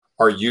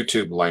our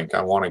YouTube link.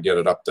 I want to get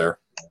it up there.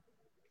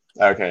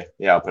 Okay.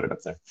 Yeah, I'll put it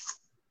up there.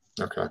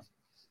 Okay.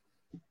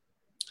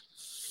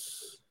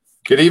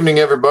 Good evening,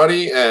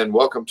 everybody, and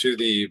welcome to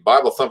the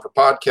Bible Thumper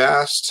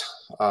podcast.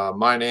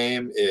 My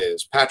name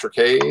is Patrick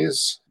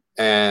Hayes,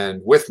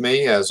 and with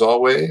me, as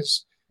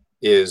always,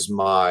 is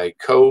my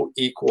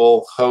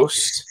co-equal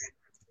host,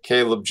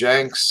 Caleb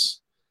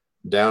Jenks,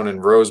 down in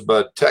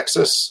Rosebud,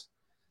 Texas.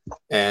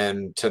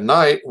 And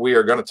tonight we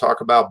are going to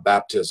talk about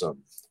baptism.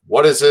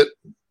 What is it?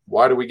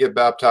 Why do we get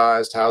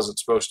baptized? How's it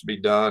supposed to be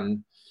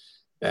done?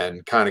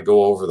 And kind of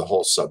go over the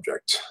whole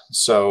subject.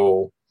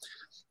 So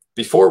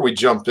before we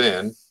jump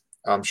in,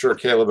 I'm sure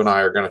Caleb and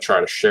I are going to try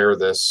to share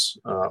this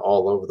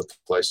all over the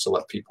place to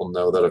let people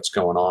know that it's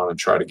going on and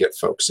try to get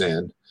folks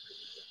in.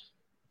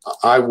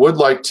 I would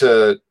like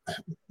to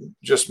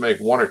just make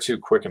one or two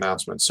quick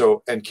announcements.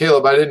 So, and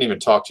Caleb, I didn't even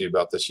talk to you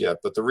about this yet,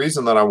 but the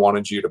reason that I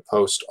wanted you to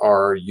post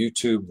our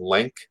YouTube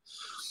link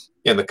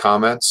in the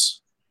comments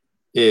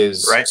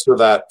is so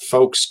that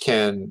folks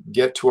can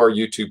get to our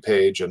YouTube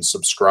page and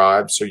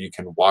subscribe so you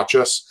can watch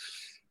us.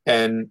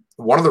 And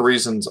one of the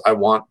reasons I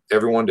want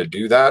everyone to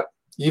do that,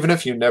 even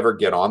if you never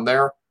get on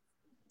there,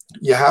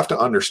 you have to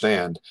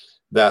understand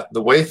that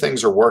the way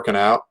things are working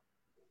out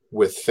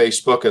with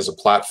Facebook as a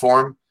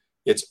platform,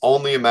 it's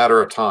only a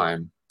matter of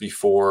time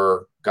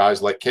before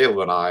guys like Caleb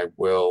and I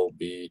will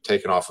be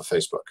taken off of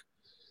Facebook.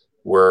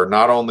 We're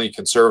not only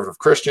conservative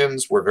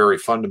Christians, we're very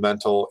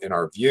fundamental in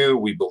our view.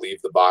 We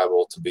believe the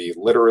Bible to be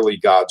literally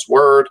God's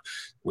word.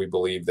 We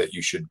believe that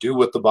you should do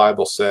what the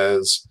Bible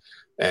says,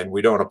 and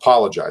we don't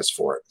apologize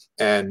for it.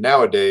 And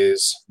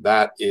nowadays,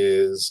 that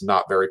is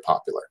not very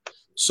popular.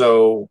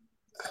 So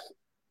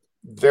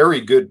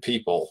very good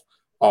people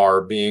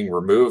are being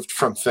removed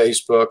from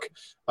Facebook.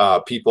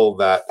 People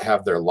that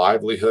have their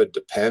livelihood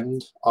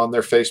depend on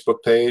their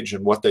Facebook page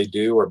and what they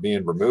do are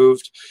being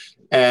removed.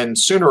 And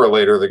sooner or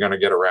later, they're going to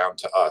get around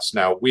to us.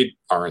 Now, we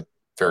aren't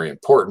very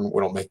important.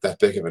 We don't make that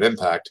big of an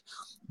impact,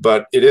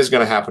 but it is going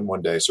to happen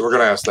one day. So we're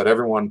going to ask that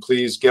everyone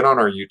please get on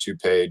our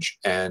YouTube page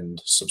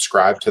and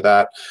subscribe to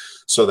that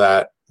so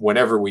that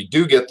whenever we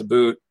do get the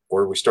boot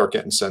or we start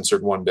getting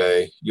censored one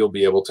day, you'll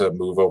be able to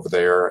move over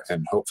there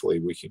and hopefully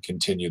we can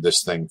continue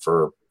this thing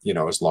for,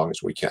 as long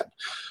as we can.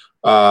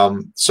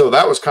 So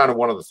that was kind of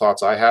one of the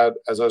thoughts I had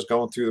as I was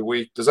going through the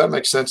week. Does that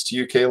make sense to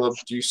you, Caleb?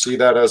 Do you see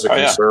that as a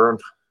concern?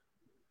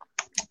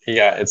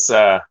 Yeah, it's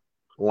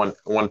one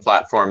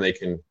platform you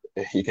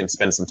can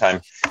spend some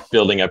time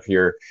building up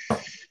your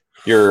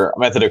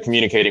method of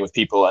communicating with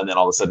people, and then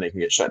all of a sudden they can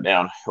get shut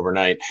down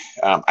overnight.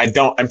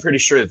 I'm pretty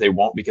sure that they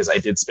won't, because I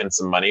did spend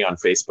some money on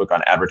Facebook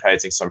on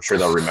advertising, so I'm sure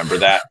they'll remember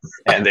that,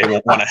 and they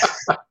won't want to,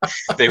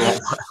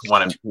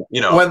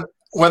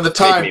 when the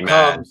time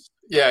comes.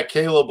 Yeah,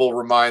 Caleb will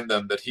remind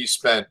them that he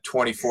spent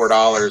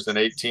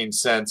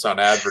 $24.18 on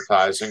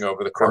advertising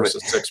over the course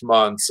of 6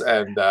 months,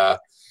 and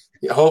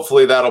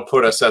hopefully that'll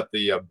put us at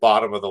the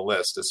bottom of the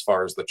list as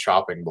far as the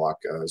chopping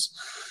block goes.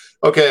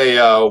 Okay,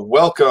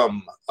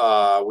 welcome.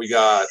 We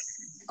got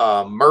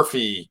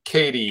Murphy,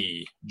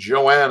 Katie,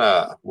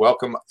 Joanna.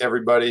 Welcome,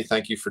 everybody.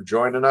 Thank you for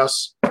joining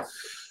us.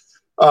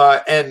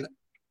 And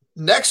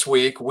next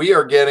week, we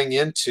are getting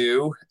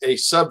into a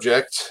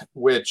subject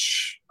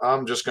which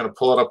I'm just going to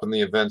pull it up in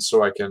the event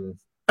so I can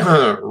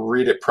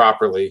read it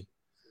properly.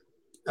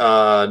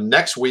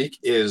 Next week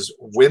is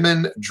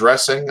women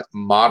dressing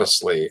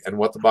modestly and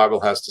what the Bible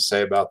has to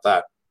say about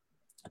that.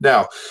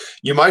 Now,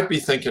 you might be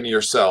thinking to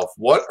yourself,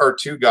 what are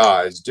two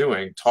guys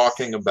doing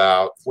talking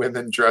about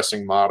women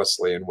dressing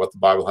modestly and what the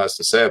Bible has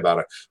to say about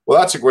it? Well,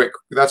 that's a great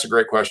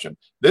question.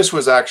 This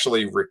was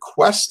actually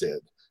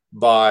requested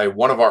by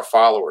one of our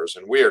followers,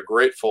 and we are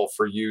grateful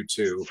for you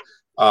to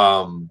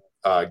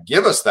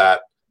give us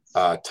that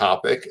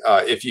topic.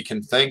 If you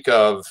can think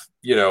of,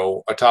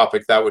 a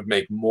topic that would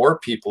make more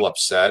people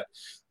upset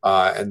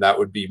and that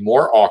would be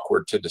more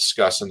awkward to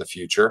discuss in the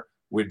future,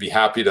 we'd be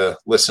happy to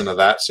listen to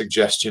that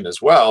suggestion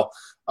as well.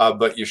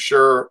 But you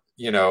sure,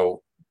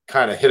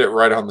 kind of hit it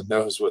right on the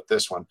nose with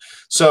this one.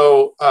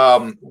 So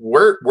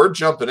we're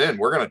jumping in.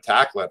 We're going to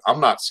tackle it. I'm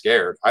not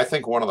scared. I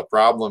think one of the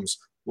problems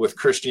with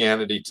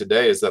Christianity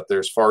today is that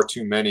there's far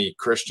too many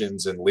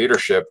Christians in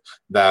leadership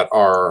that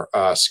are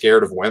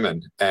scared of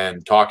women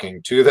and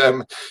talking to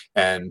them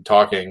and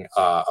talking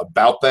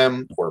about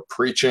them or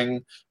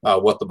preaching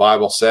what the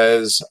Bible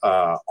says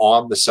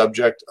on the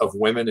subject of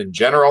women in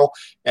general.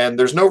 And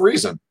there's no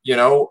reason,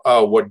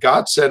 what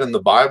God said in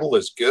the Bible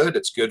is good.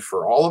 It's good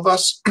for all of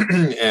us.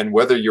 And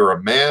whether you're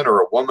a man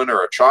or a woman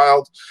or a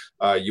child,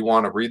 you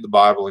want to read the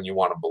Bible and you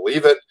want to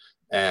believe it.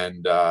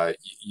 And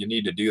you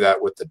need to do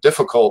that with the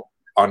difficult,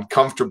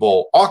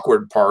 uncomfortable,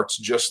 awkward parts,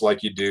 just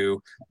like you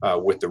do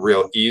with the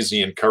real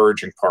easy,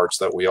 encouraging parts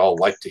that we all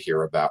like to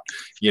hear about.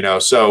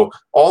 So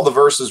all the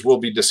verses we'll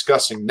be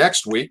discussing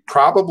next week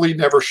probably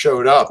never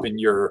showed up in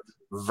your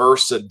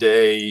verse a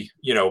day,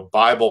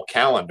 Bible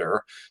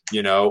calendar,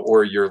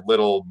 or your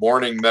little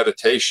morning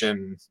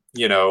meditation,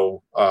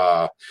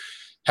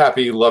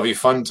 happy, lovey,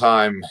 fun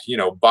time,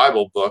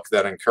 Bible book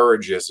that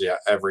encourages you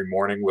every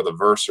morning with a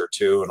verse or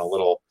two and a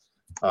little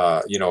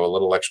a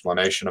little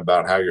explanation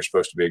about how you're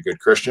supposed to be a good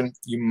Christian.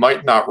 You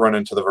might not run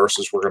into the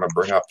verses we're going to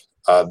bring up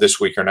this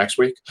week or next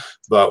week,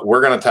 but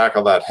we're going to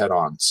tackle that head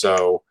on.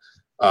 So,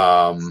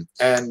 look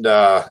at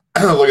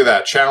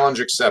that, challenge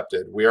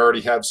accepted. We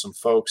already have some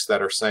folks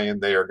that are saying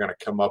they are going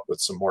to come up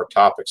with some more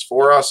topics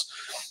for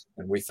us,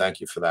 and we thank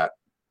you for that.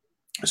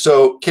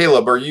 So,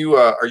 Caleb, are you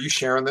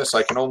sharing this?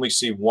 I can only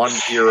see one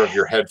ear of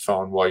your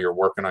headphone while you're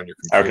working on your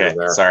computer. Okay,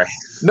 there. Sorry.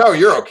 No,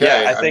 you're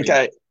okay. Yeah,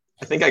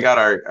 I think I got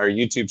our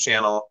YouTube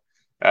channel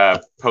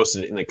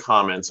posted in the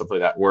comments. Hopefully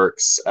that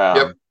works.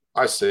 Yep,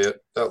 I see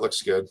it. That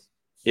looks good.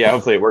 Yeah,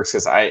 hopefully it works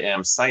because I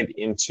am signed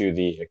into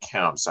the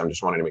account. So I'm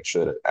just wanting to make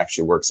sure that it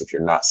actually works if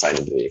you're not signed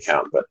into the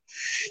account. But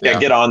yeah,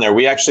 get on there.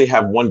 We actually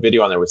have one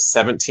video on there with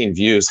 17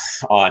 views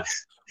on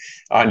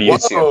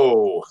YouTube.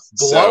 Whoa,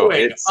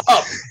 blowing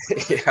up.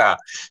 Yeah.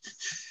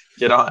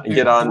 Get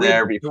on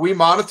there. Do we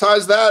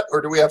monetize that, or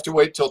do we have to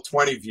wait till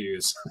 20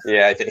 views?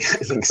 Yeah, I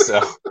think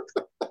so.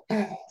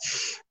 I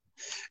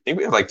think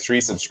we have like 3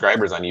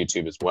 subscribers on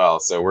YouTube as well.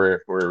 So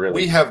we're really.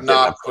 We have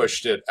not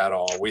pushed it at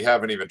all. We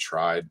haven't even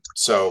tried.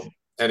 So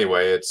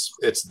anyway,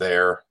 it's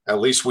there. At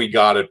least we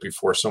got it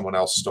before someone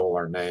else stole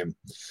our name.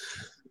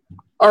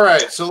 All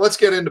right, so let's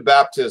get into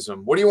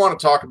baptism. What do you want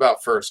to talk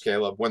about first,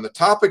 Caleb? When the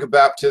topic of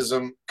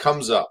baptism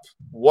comes up,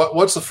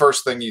 what's the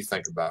first thing you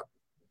think about?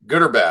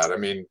 Good or bad? I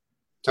mean,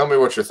 tell me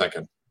what you're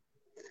thinking.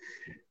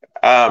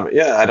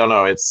 Yeah, I don't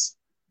know.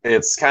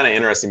 It's kind of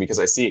interesting because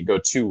I see it go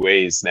 2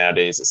 ways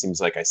nowadays. It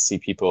seems like I see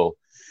people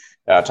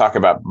talk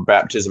about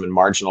baptism and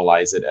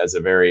marginalize it as a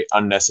very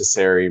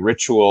unnecessary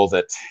ritual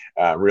that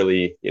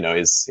really,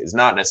 is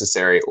not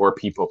necessary, or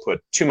people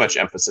put too much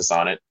emphasis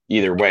on it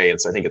either way.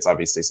 And so I think it's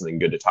obviously something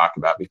good to talk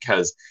about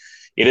because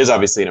it is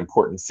obviously an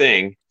important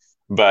thing,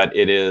 but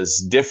it is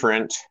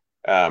different.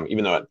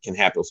 Even though it can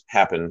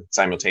happen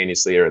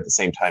simultaneously or at the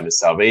same time as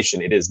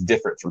salvation, it is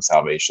different from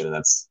salvation, and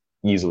that's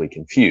easily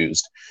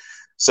confused.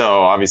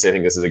 So obviously I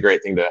think this is a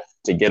great thing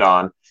to get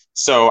on.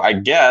 So I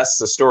guess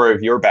the story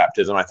of your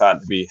baptism, I thought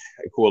it'd be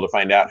cool to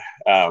find out.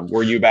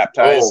 Were you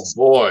baptized?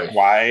 Oh boy.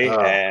 Why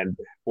and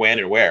when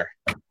and where?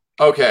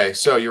 Okay,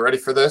 so you ready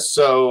for this?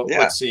 So Yeah.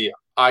 Let's see.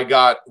 I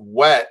got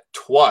wet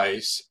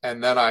twice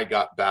and then I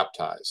got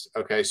baptized.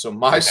 Okay, so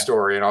my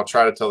story, and I'll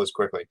try to tell this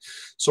quickly.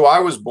 So I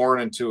was born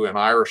into an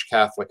Irish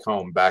Catholic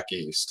home back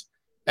east.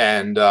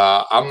 And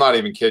I'm not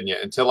even kidding you.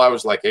 Until I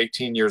was like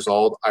 18 years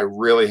old, I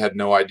really had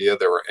no idea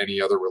there were any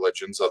other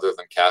religions other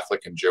than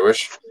Catholic and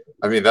Jewish.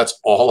 I mean, that's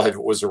all I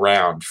was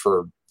around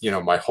for,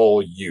 my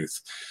whole youth.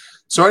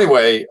 So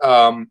anyway,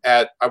 I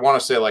want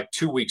to say like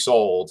 2 weeks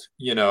old,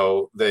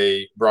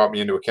 they brought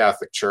me into a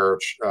Catholic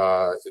church.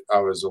 I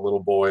was a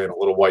little boy in a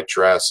little white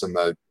dress, and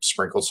they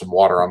sprinkled some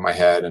water on my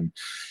head and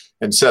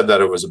said that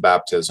it was a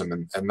baptism.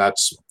 And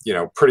that's,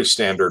 pretty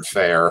standard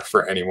fare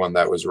for anyone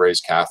that was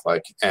raised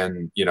Catholic.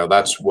 And,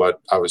 that's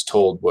what I was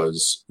told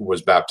was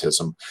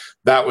baptism.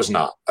 That was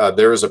not.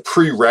 There is a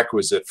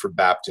prerequisite for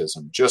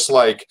baptism, just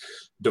like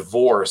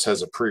divorce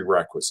has a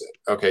prerequisite.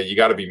 Okay, you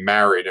got to be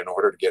married in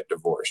order to get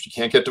divorced. You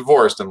can't get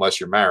divorced unless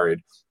you're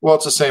married. Well,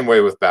 it's the same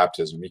way with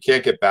baptism. You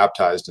can't get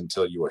baptized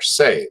until you are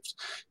saved.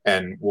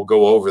 And we'll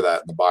go over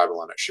that in the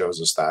Bible, and it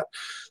shows us that.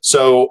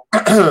 So,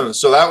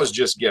 so that was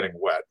just getting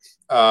wet.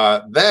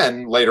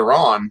 Then later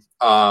on,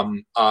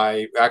 when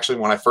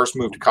I first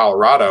moved to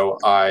Colorado,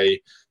 I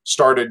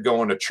started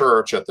going to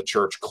church at the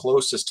church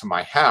closest to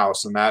my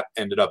house, and that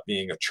ended up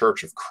being a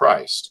Church of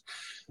Christ.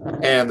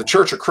 And the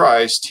Church of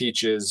Christ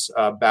teaches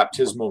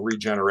baptismal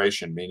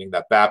regeneration, meaning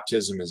that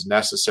baptism is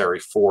necessary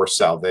for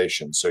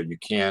salvation. So you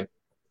can't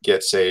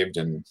get saved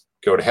and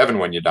go to heaven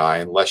when you die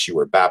unless you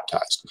were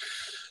baptized.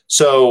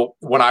 So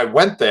when I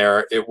went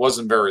there, it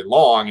wasn't very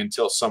long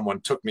until someone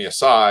took me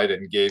aside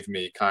and gave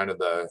me kind of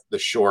the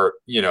short,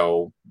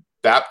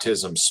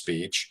 baptism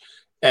speech.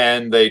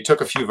 And they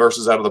took a few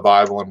verses out of the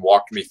Bible and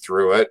walked me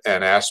through it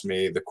and asked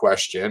me the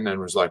question and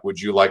was like,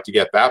 would you like to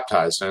get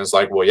baptized? And it's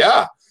like, well,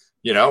 yeah,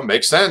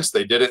 makes sense.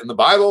 They did it in the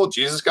Bible.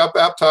 Jesus got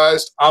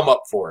baptized. I'm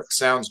up for it.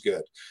 Sounds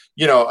good.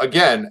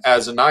 Again,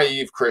 as a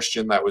naive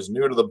Christian that was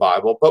new to the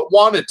Bible, but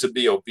wanted to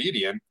be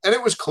obedient. And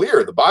it was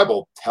clear the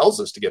Bible tells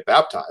us to get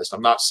baptized.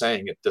 I'm not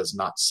saying it does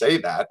not say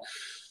that.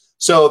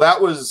 So that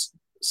was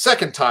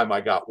second time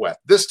I got wet.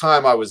 This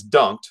time I was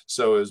dunked.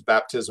 So it was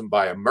baptism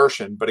by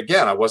immersion. But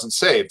again, I wasn't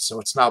saved. So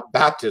it's not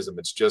baptism.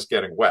 It's just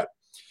getting wet.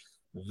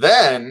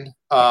 Then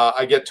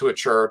I get to a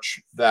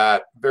church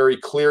that very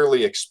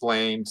clearly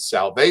explained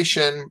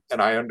salvation.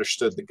 And I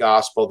understood the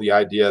gospel, the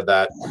idea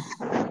that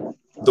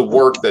the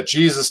work that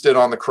Jesus did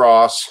on the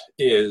cross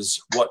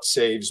is what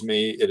saves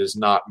me. It is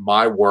not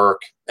my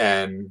work.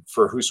 And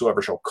for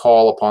whosoever shall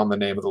call upon the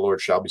name of the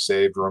Lord shall be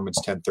saved. Romans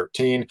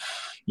 10:13.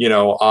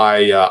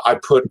 I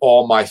put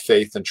all my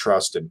faith and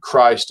trust in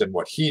Christ and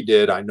what he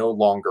did. I no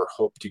longer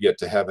hope to get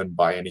to heaven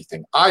by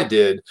anything I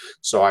did.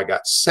 So I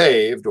got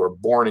saved, or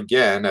born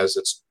again,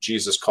 as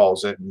Jesus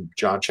calls it in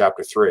John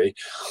chapter 3.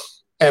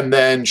 And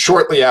then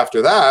shortly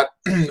after that,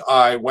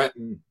 I went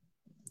and,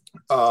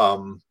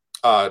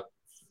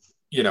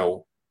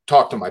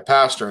 talked to my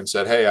pastor and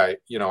said, hey,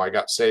 I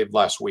got saved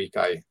last week.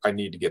 I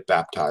need to get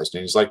baptized.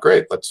 And he's like,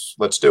 great,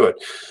 let's do it.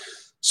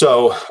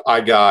 So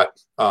I got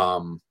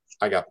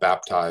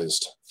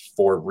baptized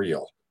for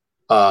real.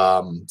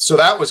 So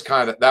that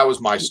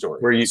was my story.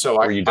 Were you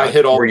I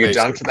hit all. Were you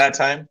dunked that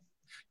time?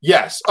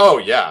 Yes. Oh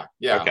yeah.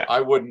 Okay. I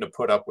wouldn't have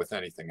put up with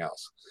anything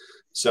else.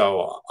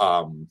 So,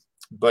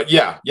 but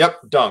yeah, yep,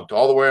 dunked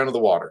all the way under the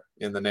water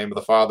in the name of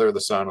the Father,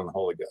 the Son, and the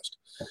Holy Ghost.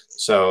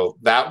 So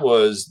that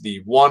was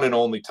the one and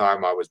only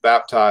time I was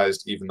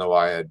baptized, even though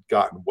I had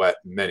gotten wet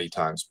many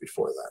times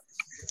before that.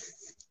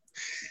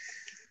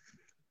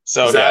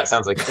 So yeah, it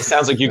sounds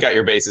like you got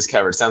your bases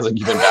covered. It sounds like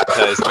you've been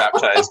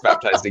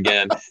baptized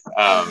again.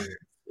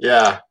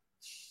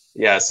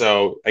 Yeah.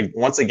 So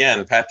once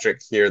again,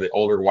 Patrick here, the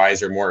older,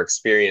 wiser, more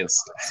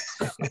experienced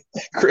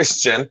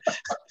Christian,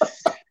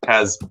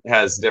 has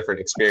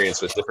different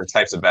experience with different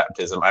types of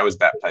baptism. I was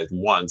baptized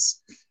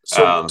once.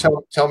 So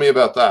tell me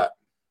about that.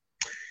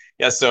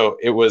 Yeah. So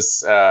it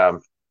was,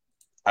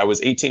 I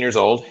was 18 years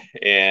old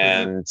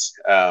and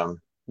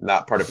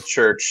not part of a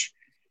church.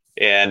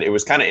 And it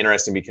was kind of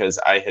interesting because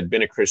I had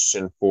been a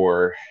Christian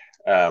for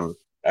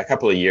a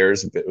couple of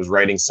years. It was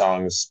writing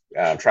songs,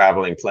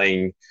 traveling,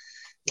 playing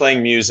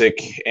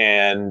music,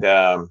 and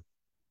trying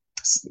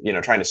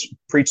to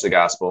preach the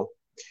gospel.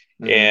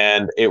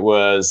 And it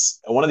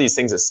was one of these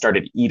things that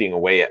started eating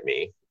away at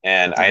me.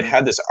 And I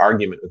had this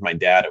argument with my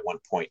dad at one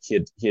point. He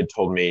had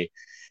told me,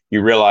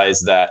 you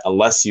realize that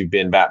unless you've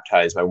been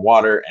baptized by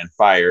water and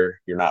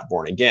fire, you're not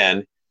born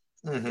again.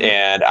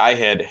 And I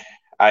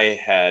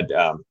had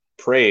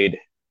prayed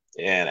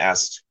and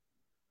asked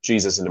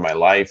Jesus into my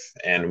life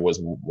and was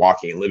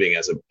walking and living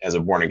as a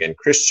born again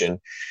Christian,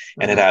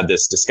 and had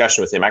this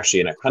discussion with him actually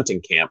in a hunting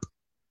camp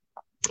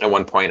at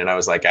one point. And I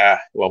was like,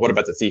 well, what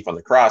about the thief on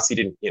the cross? He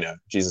didn't,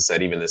 Jesus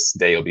said, even this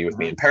day you'll be with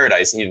me in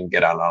paradise. And he didn't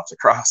get on and off the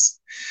cross.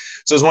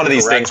 So it was one of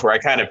these things where I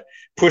kind of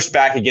pushed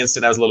back against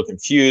it. I was a little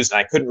confused and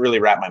I couldn't really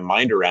wrap my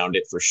mind around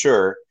it for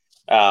sure.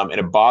 And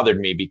it bothered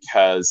me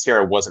because here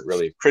I wasn't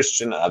really a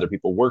Christian. Other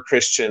people were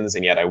Christians.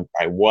 And yet I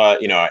was,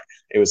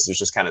 there's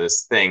just kind of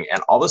this thing.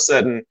 And all of a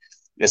sudden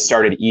it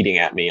started eating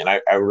at me. And I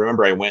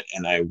remember I went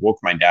and I woke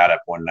my dad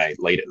up one night,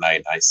 late at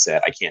night. And I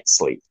said, I can't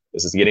sleep.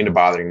 This is getting to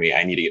bothering me.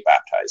 I need to get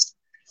baptized.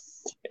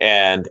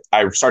 And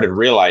I started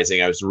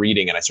realizing, I was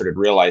reading and I started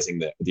realizing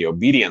that the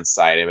obedience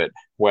side of it,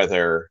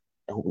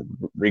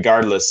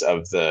 regardless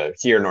of the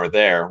here nor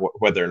there,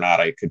 whether or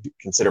not I could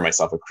consider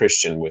myself a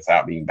Christian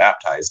without being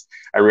baptized,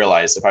 I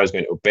realized if I was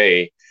going to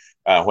obey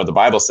what the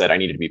Bible said, I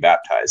needed to be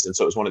baptized. And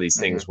so it was one of these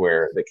things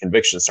where the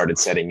conviction started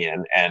setting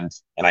in and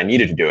I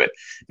needed to do it.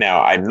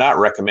 Now, I'm not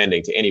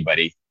recommending to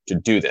anybody to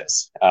do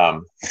this,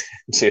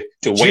 to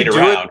wait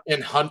around.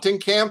 In hunting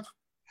camp?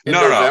 In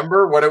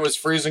November when it was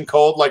freezing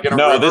cold, like in a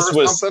river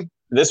or something?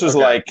 This was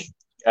like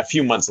a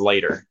few months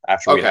later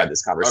after we had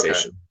this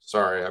conversation. Okay.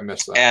 Sorry, I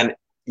missed that. And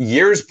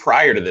years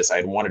prior to this, I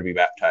had wanted to be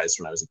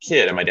baptized when I was a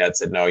kid. And my dad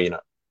said, no, you're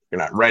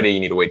not ready. You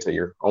need to wait till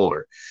you're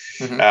older.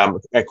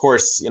 Of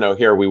course,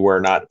 here we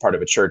were not part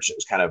of a church. It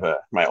was kind of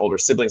my older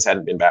siblings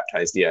hadn't been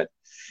baptized yet.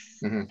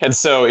 And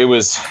so it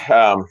was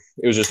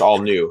just all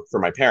new for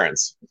my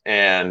parents.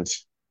 And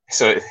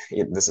so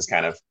this is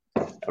kind of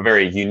a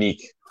very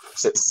unique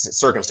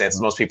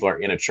circumstances. Most people are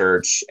in a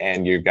church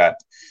and you've got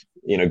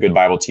good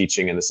Bible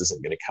teaching, and this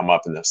isn't going to come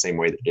up in the same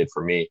way that it did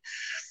for me.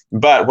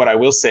 But what I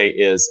will say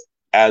is,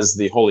 as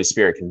the Holy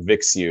Spirit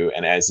convicts you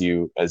and as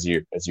you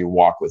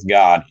walk with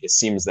God, it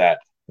seems that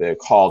the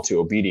call to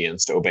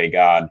obedience, to obey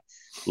God,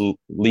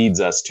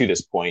 leads us to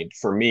this point.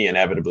 For me,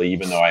 inevitably,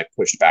 even though I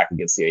pushed back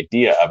against the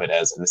idea of it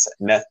as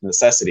a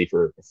necessity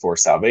for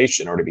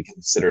salvation or to be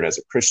considered as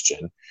a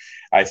Christian,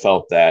 I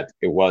felt that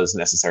it was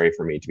necessary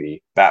for me to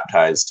be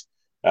baptized.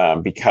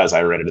 Because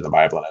I read it in the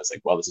Bible and I was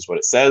like, well, this is what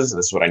it says and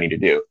this is what I need to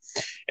do.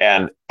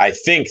 And I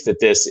think that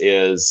this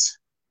is,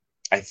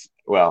 I'm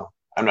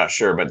not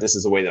sure, but this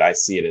is the way that I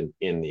see it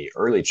in the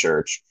early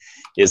church,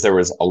 is there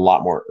was a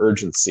lot more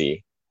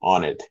urgency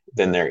on it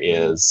than there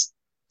is,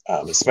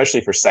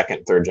 especially for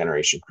second, third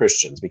generation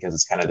Christians, because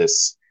it's kind of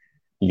this,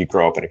 you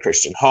grow up in a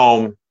Christian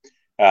home.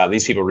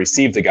 These people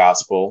received the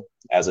gospel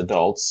as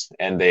adults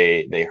and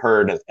they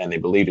heard and they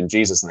believed in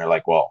Jesus and they're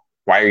like, well,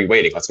 why are you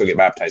waiting? Let's go get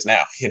baptized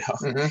now,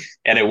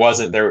 And it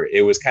wasn't there.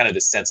 It was kind of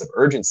this sense of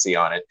urgency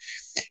on it.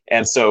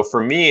 And so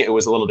for me, it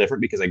was a little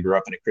different because I grew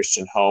up in a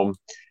Christian home.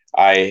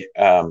 I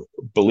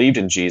believed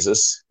in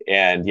Jesus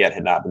and yet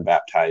had not been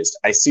baptized.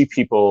 I see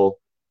people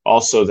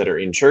also that are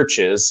in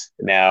churches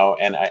now.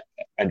 And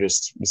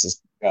this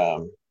is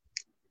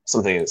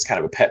something that's kind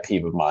of a pet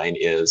peeve of mine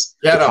is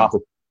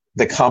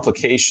the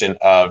complication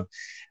of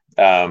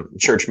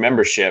church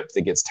membership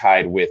that gets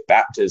tied with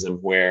baptism,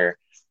 where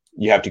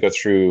you have to go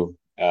through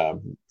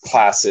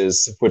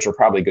classes, which are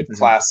probably good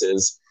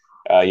classes.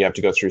 You have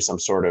to go through some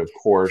sort of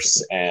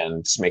course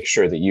and make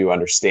sure that you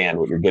understand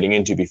what you're getting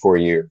into before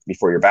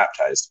you're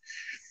baptized.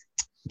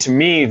 To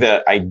me,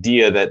 the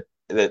idea that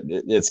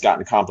it's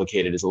gotten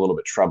complicated is a little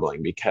bit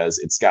troubling because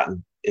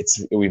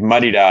we've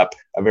muddied up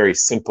a very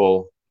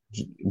simple.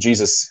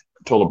 Jesus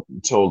told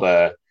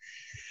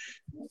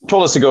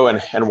told us to go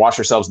and wash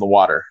ourselves in the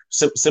water,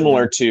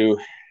 similar to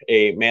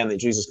a man that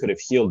Jesus could have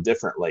healed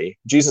differently.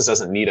 Jesus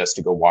doesn't need us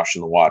to go wash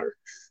in the water,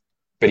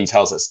 but he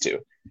tells us to.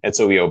 And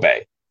so we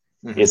obey.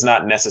 Mm-hmm. It's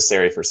not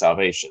necessary for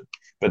salvation,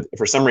 but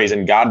for some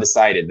reason, God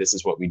decided this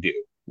is what we do.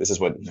 This is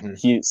what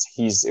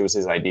it was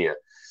his idea.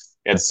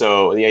 And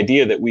so the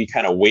idea that we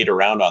kind of wait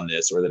around on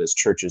this, or that as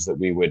churches that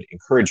we would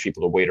encourage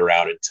people to wait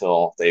around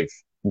until they've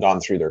gone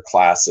through their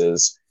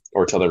classes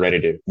or until they're ready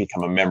to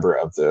become a member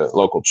of the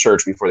local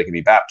church before they can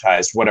be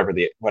baptized, whatever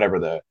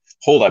the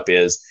holdup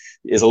is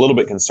a little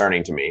bit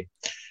concerning to me.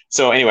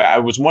 So anyway, I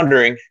was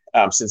wondering,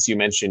 since you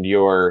mentioned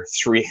your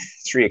three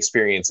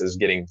experiences,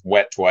 getting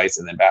wet twice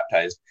and then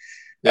baptized,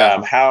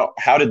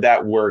 how did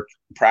that work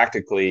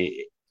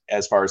practically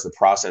as far as the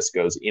process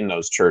goes in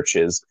those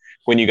churches?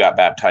 When you got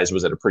baptized,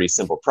 was it a pretty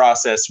simple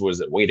process?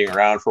 Was it waiting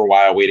around for a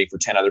while, waiting for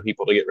 10 other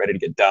people to get ready to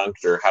get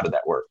dunked, or how did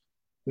that work?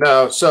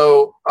 No.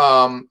 So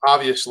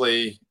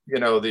obviously,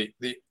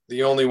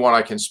 the only one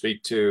I can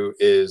speak to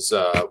is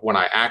when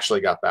I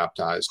actually got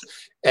baptized.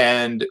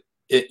 And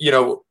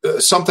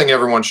something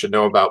everyone should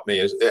know about me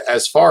is,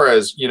 as far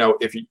as,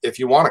 if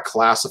you want to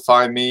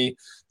classify me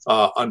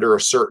under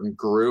a certain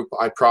group,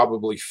 I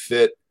probably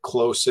fit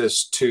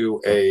closest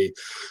to a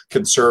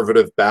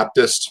conservative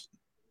Baptist,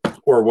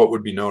 or what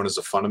would be known as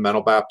a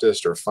fundamental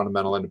Baptist or a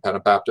fundamental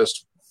independent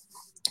Baptist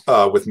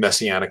with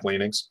messianic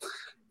leanings.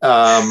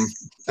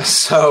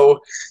 So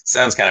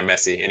sounds kind of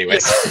messy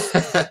anyways.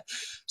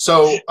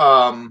 So,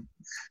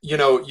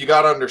 you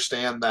got to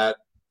understand that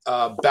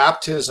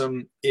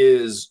baptism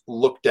is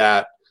looked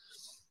at.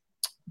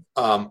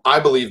 I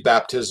believe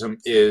baptism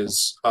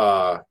is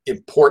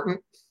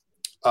important.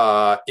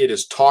 It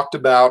is talked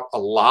about a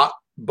lot,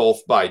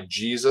 both by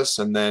Jesus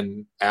and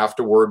then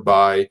afterward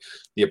by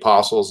the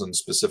apostles, and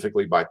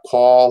specifically by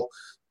Paul.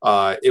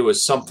 It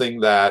was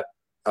something that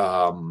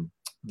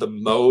the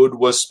mode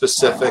was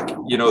specific.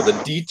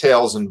 The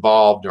details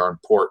involved are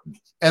important.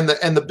 And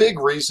the big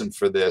reason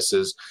for this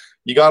is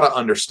you got to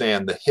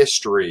understand the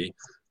history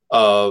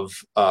of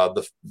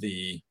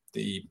the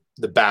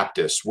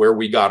Baptists, where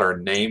we got our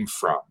name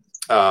from.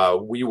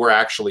 We were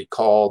actually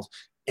called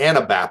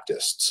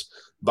Anabaptists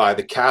by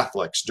the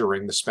Catholics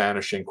during the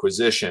Spanish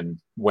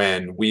Inquisition,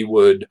 when we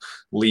would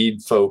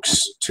lead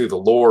folks to the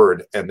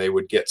Lord and they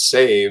would get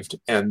saved,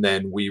 and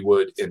then we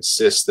would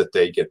insist that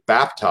they get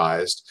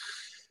baptized.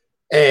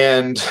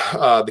 And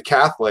the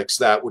Catholics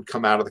that would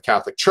come out of the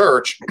Catholic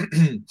Church,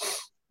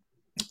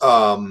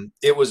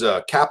 it was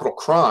a capital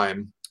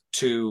crime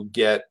to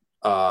get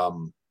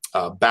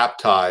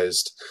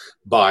baptized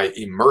by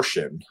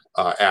immersion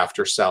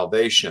after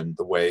salvation,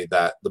 the way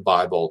that the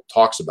Bible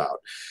talks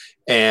about.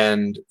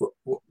 And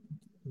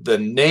the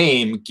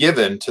name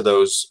given to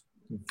those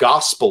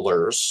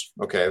gospelers,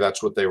 okay,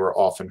 that's what they were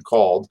often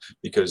called,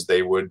 because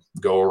they would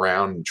go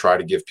around and try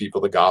to give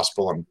people the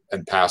gospel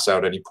and pass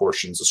out any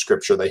portions of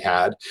scripture they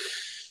had.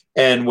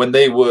 And when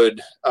they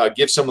would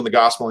give someone the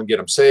gospel and get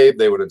them saved,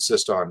 they would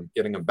insist on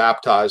getting them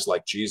baptized,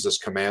 like Jesus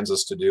commands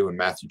us to do in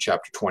Matthew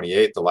chapter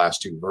 28, the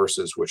last two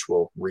verses, which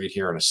we'll read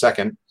here in a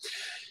second.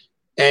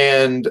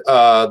 And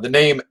the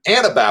name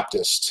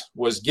Anabaptist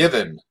was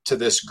given to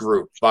this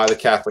group by the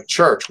Catholic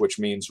Church, which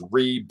means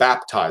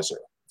rebaptizer,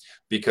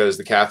 because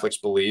the Catholics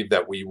believed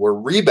that we were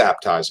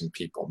rebaptizing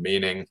people,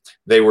 meaning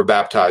they were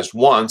baptized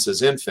once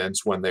as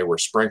infants when they were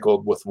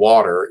sprinkled with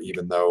water,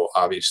 even though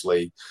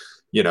obviously,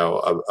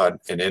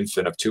 an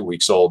infant of 2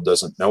 weeks old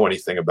doesn't know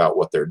anything about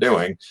what they're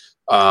doing.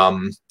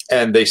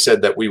 And they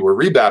said that we were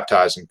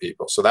rebaptizing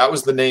people. So that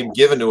was the name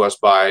given to us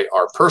by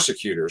our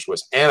persecutors,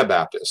 was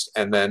Anabaptist.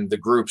 And then the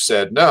group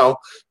said, no,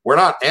 we're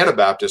not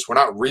Anabaptists. We're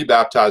not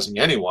rebaptizing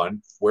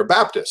anyone. We're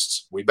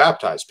Baptists. We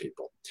baptize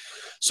people.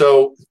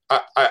 So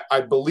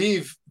I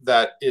believe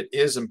that it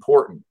is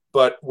important.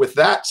 But with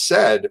that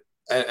said,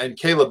 and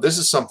Caleb, this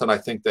is something I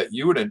think that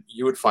you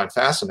would find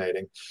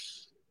fascinating.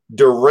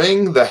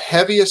 During the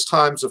heaviest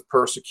times of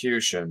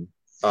persecution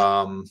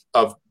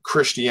of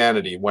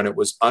Christianity, when it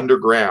was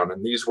underground,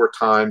 and these were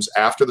times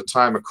after the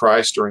time of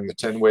Christ, during the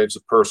 10 waves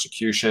of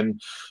persecution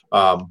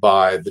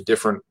by the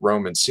different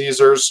Roman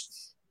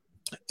Caesars,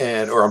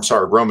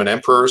 Roman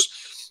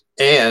emperors,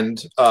 and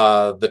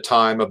the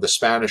time of the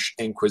Spanish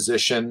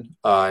Inquisition,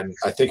 and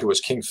I think it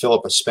was King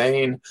Philip of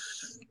Spain.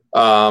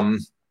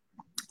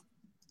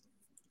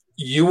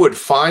 You would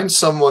find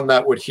someone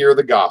that would hear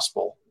the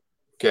gospel.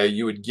 Okay,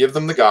 you would give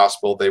them the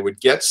gospel, they would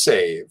get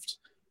saved.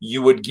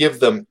 You would give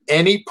them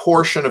any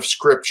portion of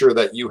scripture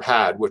that you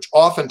had, which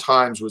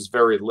oftentimes was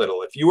very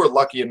little. If you were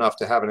lucky enough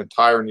to have an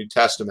entire New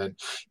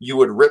Testament, you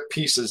would rip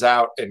pieces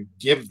out and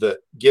give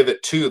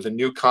it to the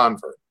new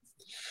convert.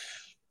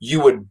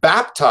 You would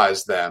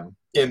baptize them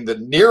in the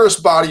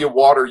nearest body of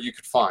water you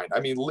could find.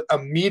 I mean,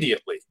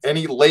 immediately,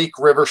 any lake,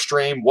 river,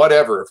 stream,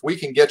 whatever. If we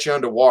can get you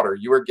underwater,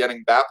 you are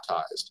getting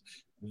baptized.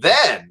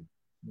 Then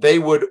they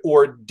would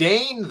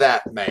ordain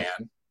that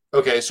man.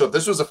 Okay, so if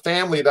this was a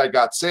family that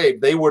got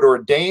saved, they would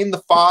ordain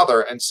the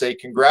father and say,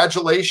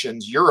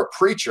 congratulations, you're a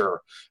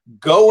preacher.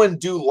 Go and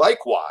do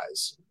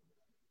likewise.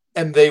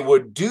 And they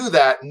would do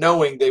that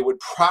knowing they would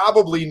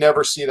probably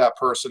never see that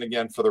person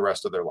again for the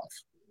rest of their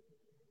life.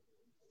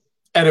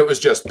 And it was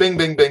just bing,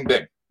 bing, bing,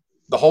 bing.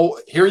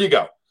 Here you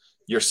go.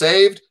 You're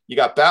saved. You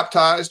got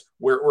baptized.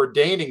 We're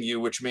ordaining you,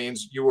 which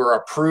means you are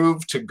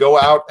approved to go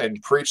out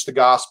and preach the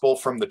gospel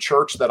from the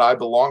church that I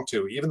belong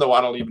to, even though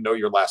I don't even know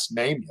your last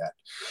name yet.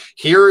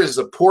 Here is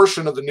a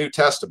portion of the New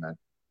Testament.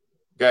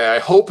 Okay, I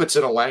hope it's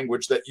in a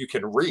language that you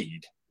can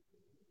read.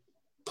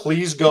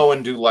 Please go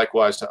and do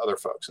likewise to other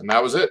folks. And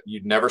that was it.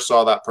 You never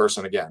saw that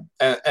person again.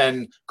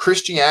 And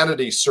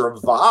Christianity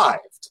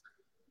survived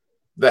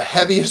the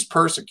heaviest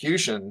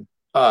persecution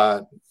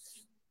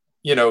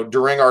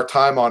during our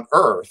time on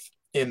earth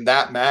in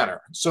that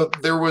manner. So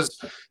there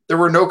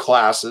were no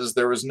classes.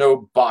 There was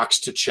no box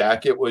to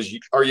check. It was,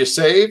 are you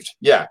saved?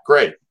 Yeah,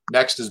 great.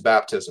 Next is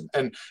baptism.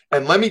 And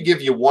let me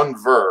give you one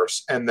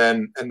verse and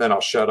then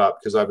I'll shut up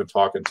because I've been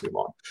talking too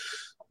long.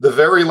 The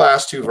very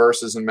last two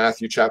verses in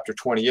Matthew chapter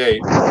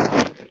 28,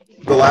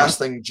 the last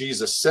thing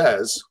Jesus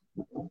says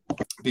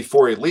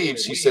before he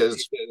leaves, he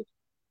says,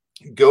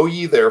 "Go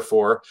ye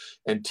therefore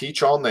and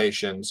teach all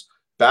nations,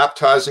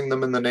 baptizing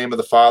them in the name of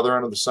the Father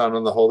and of the Son and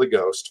of the Holy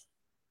Ghost,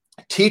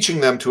 teaching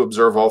them to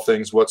observe all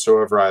things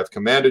whatsoever I have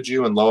commanded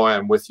you, and lo, I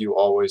am with you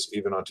always,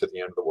 even unto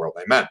the end of the world.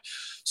 Amen."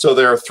 So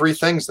there are three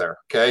things there,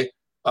 okay?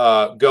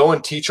 Go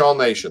and teach all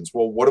nations.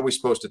 Well, what are we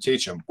supposed to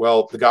teach them?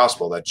 Well, the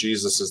gospel, that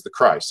Jesus is the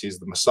Christ. He's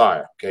the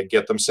Messiah, okay?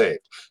 Get them saved.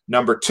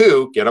 Number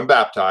two, get them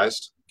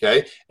baptized,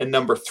 okay? And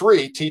number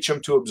three, teach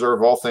them to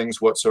observe all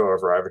things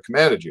whatsoever I have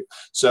commanded you.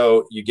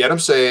 So you get them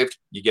saved,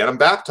 you get them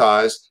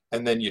baptized,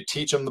 and then you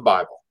teach them the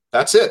Bible.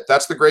 That's it.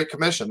 That's the Great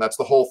Commission. That's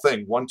the whole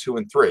thing, 1, 2,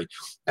 and 3.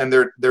 And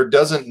there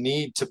doesn't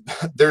need to,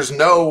 there's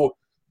no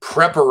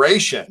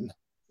preparation,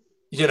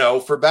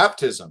 for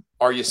baptism.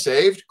 Are you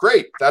saved?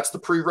 Great. That's the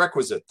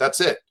prerequisite.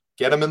 That's it.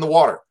 Get them in the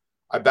water.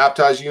 I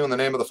baptize you in the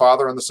name of the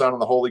Father and the Son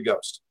and the Holy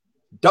Ghost.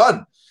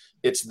 Done.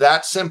 It's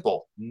that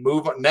simple.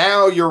 Move on.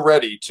 Now you're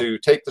ready to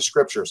take the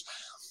scriptures.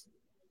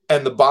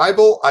 And the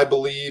Bible, I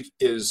believe,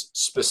 is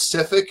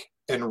specific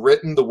and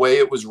written the way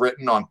it was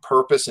written on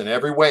purpose in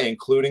every way,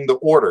 including the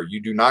order.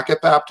 You do not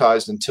get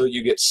baptized until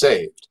you get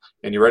saved.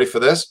 And you ready for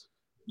this?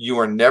 You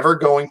are never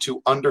going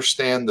to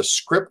understand the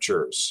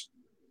scriptures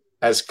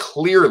as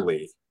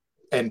clearly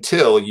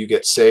until you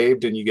get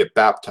saved and you get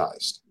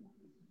baptized.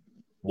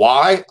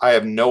 Why? I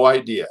have no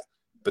idea,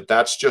 but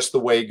that's just the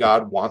way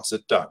God wants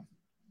it done.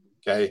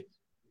 Okay.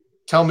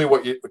 Tell me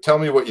what you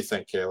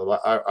think, Caleb.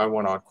 I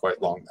went on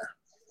quite long there.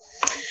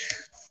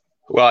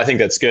 Well, I think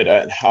that's good.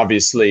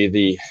 Obviously,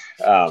 the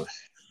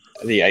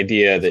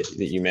idea that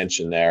you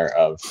mentioned there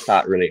of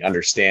not really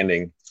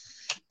understanding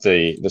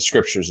the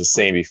scriptures the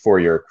same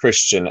before you're a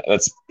Christian,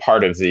 that's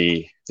part of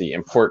the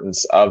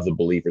importance of the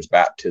believer's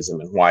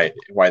baptism and why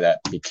that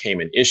became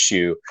an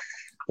issue,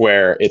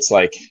 where it's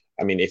like,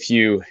 I mean, if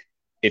you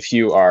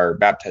are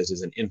baptized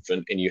as an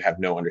infant and you have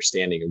no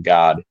understanding of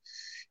God,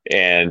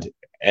 and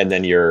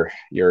then you're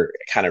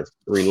kind of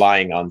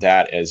relying on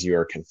that as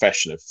your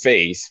confession of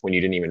faith when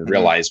you didn't even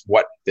realize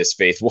what this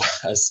faith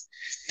was.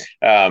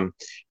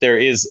 There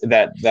is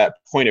that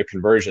point of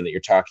conversion that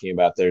you're talking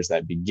about. There's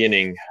that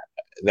beginning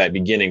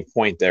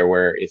point there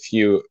where if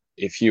you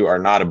are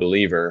not a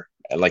believer,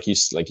 like you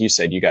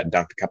said, you got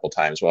dunked a couple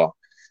times. Well,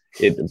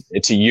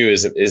 it to you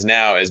is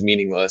now as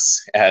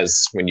meaningless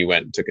as when you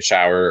went and took a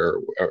shower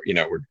or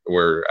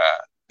were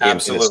in a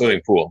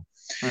swimming pool.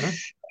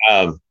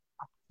 Mm-hmm.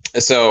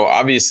 So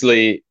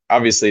obviously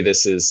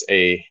there's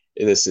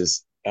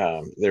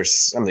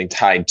something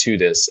tied to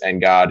this,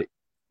 and God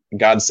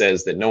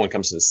says that no one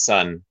comes to the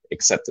Son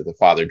except that the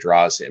Father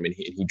draws him, and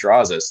he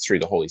draws us through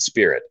the Holy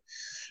Spirit.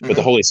 Mm-hmm. But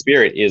the Holy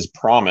Spirit is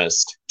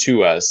promised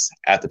to us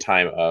at the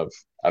time of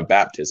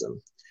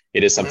baptism.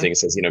 It is something that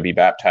says, be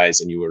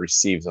baptized and you will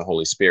receive the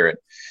Holy Spirit.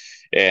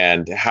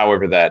 And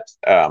however that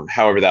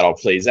all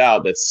plays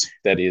out,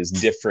 that is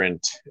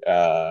different.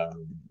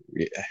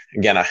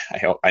 Again,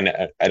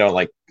 I don't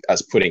like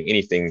us putting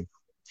anything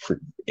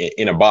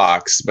in a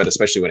box, but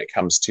especially when it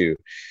comes to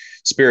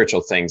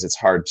spiritual things, it's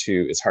hard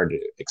to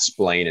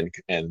explain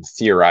and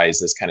theorize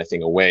this kind of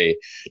thing away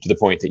to the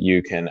point that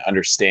you can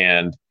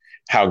understand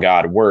how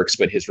God works.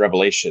 But his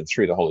revelation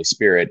through the Holy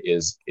Spirit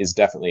is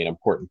definitely an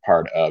important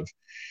part of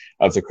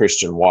the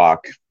Christian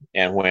walk.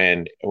 And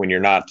when you're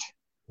not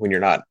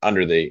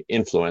under the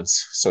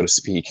influence, so to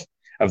speak,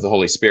 of the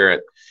Holy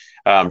Spirit,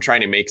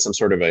 trying to make some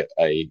sort of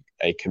a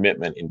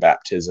commitment in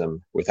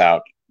baptism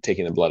without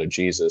taking the blood of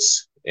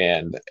Jesus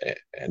and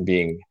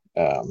being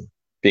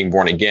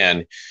born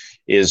again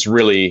is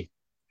really,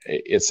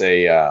 it's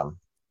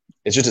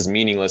just as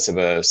meaningless of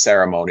a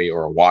ceremony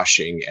or a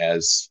washing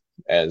as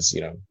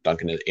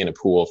dunking in a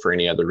pool for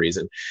any other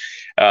reason.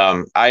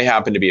 I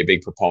happen to be a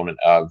big proponent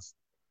of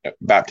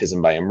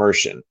baptism by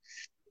immersion,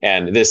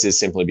 and this is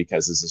simply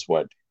because this is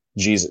what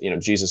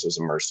Jesus was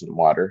immersed in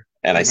water,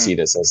 and I see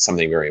this as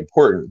something very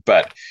important.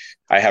 But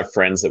I have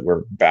friends that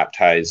were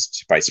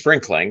baptized by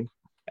sprinkling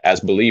as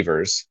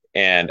believers,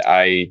 And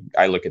I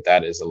look at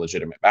that as a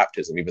legitimate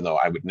baptism, even though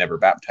I would never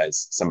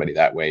baptize somebody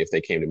that way. If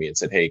they came to me and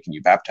said, "Hey, can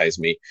you baptize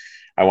me?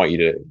 I want you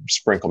to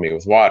sprinkle me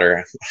with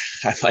water."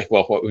 I'm like,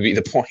 well, what would be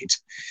the point?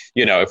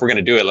 If we're going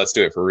to do it, let's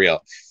do it for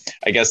real.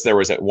 I guess there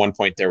was at one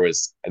point, there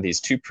was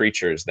these two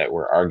preachers that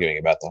were arguing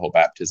about the whole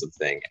baptism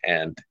thing.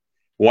 And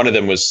one of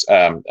them was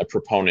a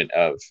proponent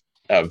of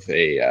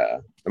a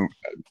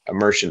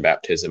immersion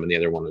baptism, and the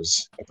other one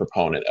was a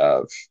proponent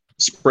of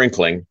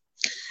sprinkling.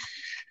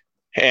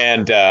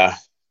 And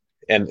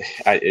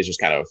it's just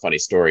kind of a funny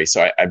story.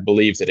 So I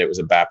believe that it was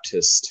a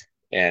Baptist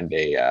and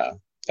a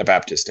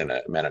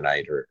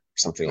Mennonite or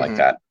something like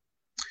that.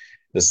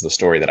 This is the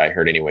story that I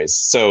heard anyways.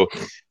 So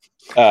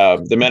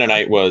the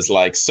Mennonite was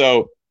like,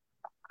 so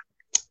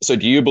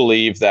do you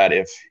believe that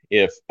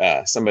if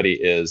somebody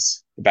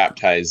is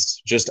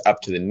baptized just up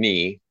to the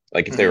knee,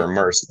 like if they were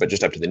immersed, but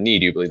just up to the knee,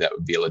 do you believe that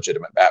would be a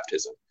legitimate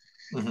baptism?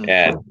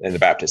 And the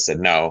Baptist said,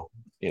 no,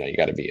 you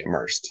got to be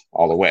immersed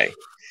all the way.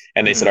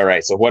 And they said, all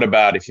right, so what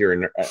about if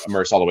you're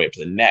immersed all the way up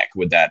to the neck?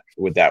 Would that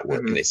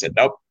work? And they said,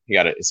 nope,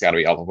 it's got to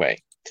be all the way.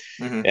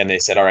 And they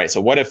said, all right,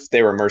 so what if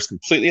they were immersed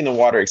completely in the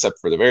water except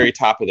for the very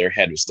top of their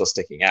head was still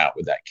sticking out?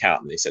 Would that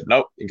count? And they said,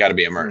 nope, you got to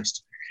be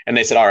immersed. And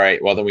they said, all right,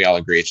 well, then we all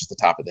agree it's just the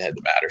top of the head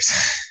that matters.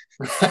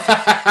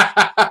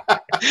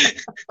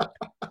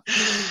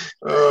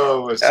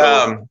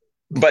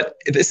 But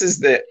this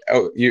is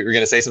you were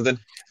going to say something?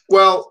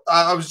 Well,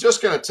 I was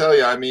just going to tell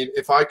you, I mean,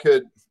 if I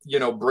could,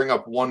 bring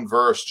up one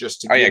verse just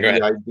to give you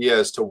the idea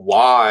as to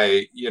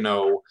why,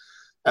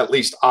 at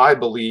least I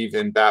believe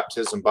in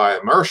baptism by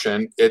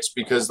immersion. It's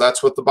because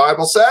that's what the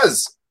Bible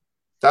says.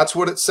 That's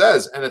what it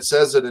says. And it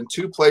says it in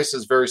two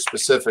places very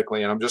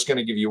specifically. And I'm just going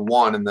to give you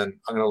one, and then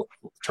I'm going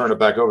to turn it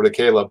back over to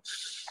Caleb.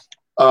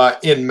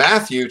 In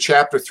Matthew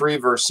chapter 3,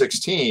 verse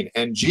 16,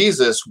 and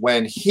Jesus,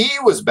 when he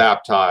was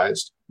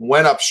baptized,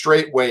 went up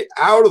straightway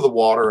out of the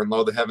water, and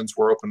lo, the heavens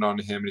were opened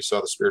unto him, and he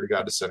saw the Spirit of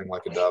God descending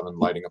like a dove and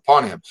lighting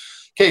upon him.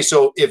 Okay,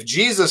 so if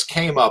Jesus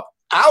came up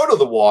out of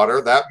the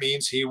water, that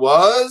means he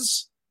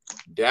was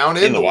down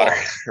in the water.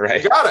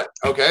 Right. You got it.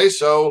 Okay,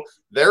 so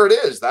there it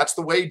is. That's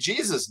the way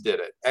Jesus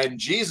did it. And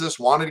Jesus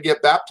wanted to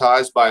get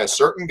baptized by a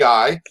certain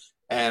guy,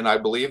 and I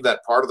believe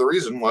that part of the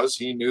reason was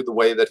he knew the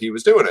way that he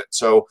was doing it.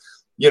 So,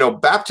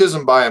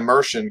 baptism by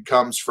immersion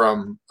comes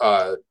from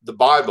the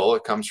Bible.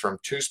 It comes from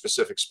two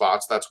specific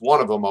spots. That's one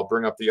of them. I'll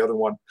bring up the other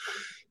one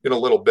in a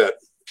little bit.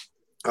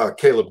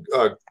 Caleb,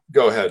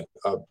 go ahead.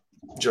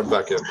 Jump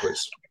back in,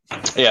 please.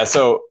 Yeah.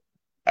 So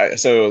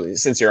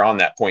since you're on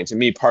that point, to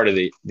me, part of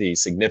the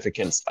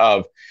significance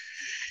of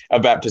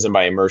baptism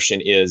by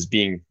immersion is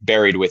being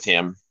buried with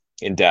him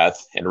in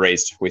death and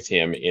raised with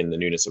him in the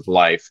newness of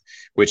life,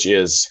 which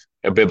is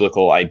a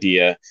biblical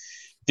idea.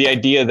 The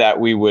idea that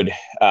we would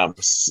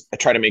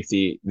try to make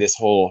this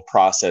whole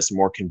process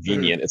more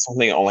convenient. It's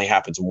something that only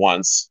happens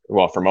once.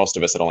 Well, for most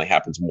of us, it only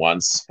happens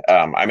once.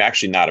 I'm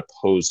actually not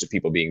opposed to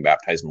people being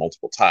baptized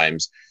multiple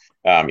times,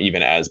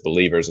 even as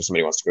believers. If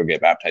somebody wants to go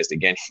get baptized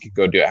again, you can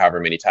go do it however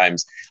many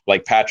times.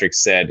 Like Patrick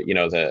said,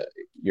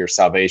 your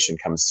salvation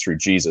comes through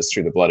Jesus,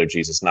 through the blood of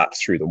Jesus, not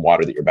through the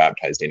water that you're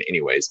baptized in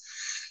anyways.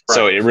 Right.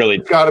 So it really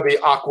got to be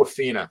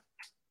Aquafina.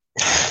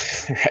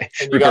 Right.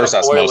 And you got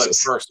to boil it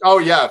first. Oh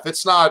yeah, if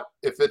it's not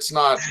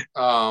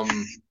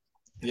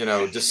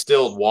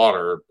distilled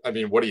water, I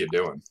mean, what are you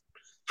doing?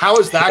 How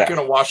is that going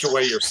to wash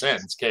away your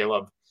sins,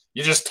 Caleb?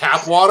 You just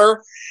tap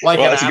water like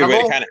an that's animal? A good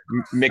way to kind of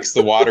mix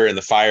the water and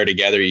the fire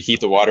together. You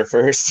heat the water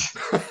first.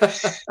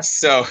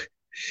 So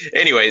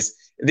anyways,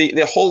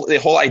 the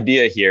whole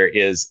idea here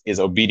is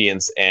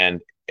obedience,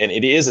 and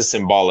it is a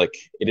symbolic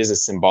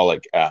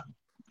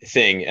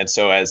thing. And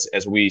so as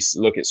we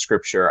look at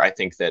scripture, I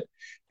think that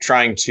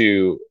trying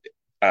to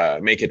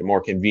make it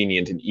more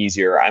convenient and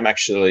easier, I'm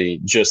actually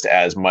just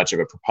as much of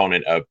a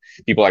proponent of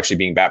people actually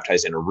being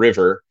baptized in a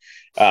river,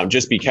 not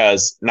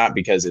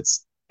because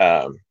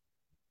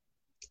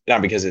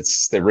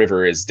the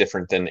river is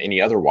different than any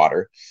other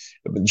water.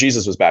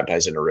 Jesus was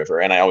baptized in a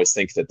river. And I always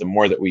think that the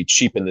more that we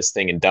cheapen this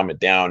thing and dumb it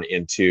down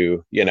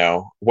into,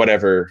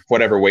 whatever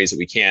ways that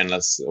we can,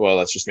 let's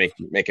just make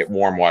it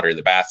warm water in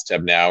the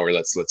bathtub now, or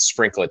let's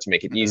sprinkle it to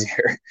make it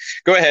easier.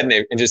 Go ahead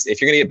and just,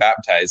 if you're going to get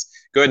baptized,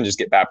 go ahead and just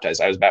get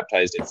baptized. I was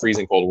baptized in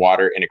freezing cold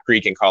water in a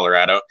creek in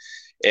Colorado.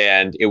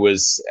 And it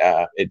was,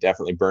 it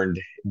definitely burned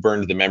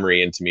the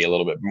memory into me a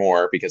little bit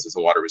more because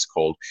the water was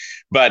cold.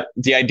 But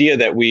the idea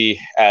that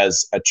we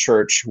as a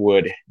church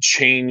would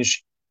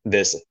change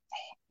this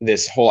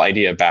whole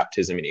idea of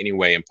baptism in any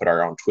way and put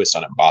our own twist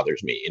on it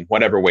bothers me in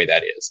whatever way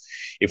that is.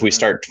 If we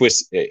start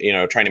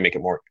trying to make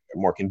it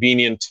more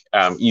convenient,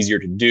 easier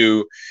to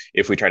do,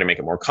 if we try to make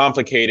it more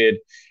complicated,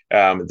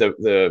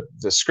 the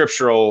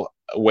scriptural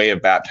way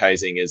of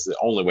baptizing is the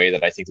only way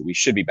that I think that we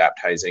should be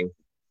baptizing.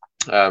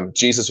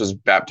 Jesus was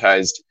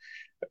baptized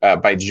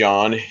by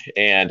John,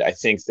 and I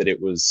think that it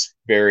was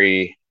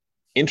very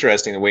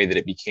interesting the way that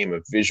it became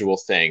a visual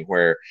thing,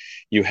 where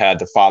you had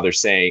the Father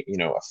saying,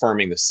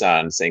 affirming the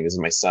Son, saying, "This is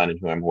my Son in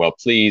whom I'm well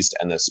pleased,"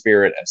 and the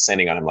Spirit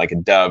ascending on him like a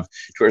dove,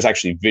 to where it's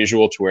actually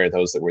visual, to where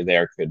those that were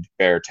there could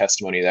bear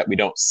testimony. That we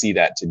don't see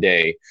that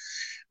today.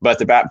 But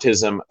the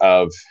baptism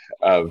of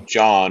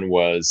John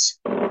was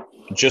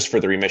just for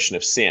the remission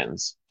of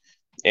sins.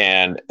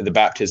 And the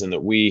baptism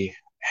that we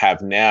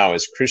have now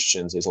as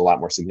Christians is a lot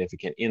more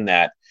significant in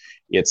that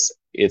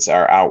it's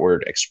our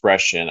outward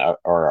expression,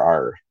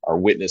 or our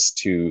witness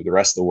to the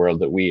rest of the world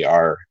that we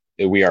are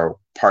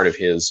part of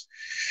his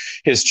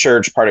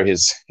church, part of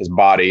his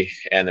body,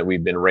 and that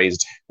we've been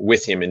raised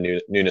with him in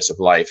newness of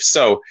life.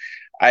 So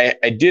I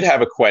did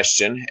have a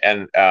question,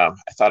 and I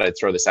thought I'd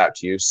throw this out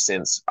to you,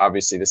 since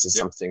obviously this is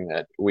something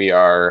that we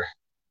are,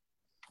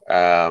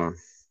 now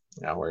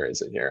where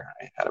is it here?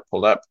 I had it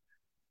pulled up.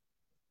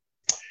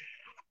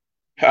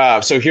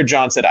 So here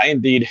John said, "I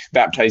indeed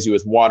baptize you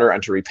with water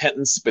unto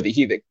repentance, but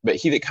he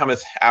that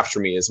cometh after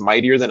me is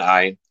mightier than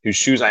I, whose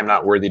shoes I am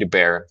not worthy to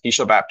bear. He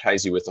shall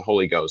baptize you with the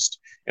Holy Ghost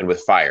and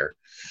with fire."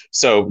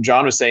 So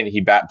John was saying that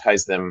he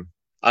baptized them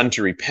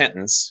unto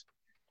repentance.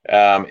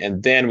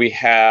 And then we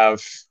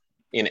have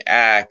in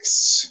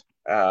Acts,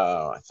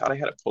 I thought I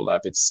had it pulled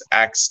up. It's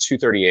Acts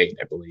 2:38,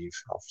 I believe.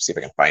 I'll see if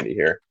I can find it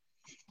here.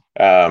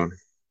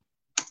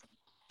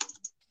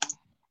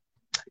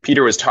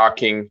 Peter was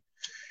talking,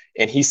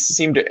 and he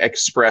seemed to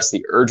express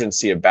the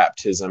urgency of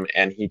baptism,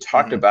 and he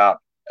talked about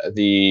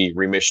the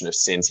remission of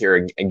sins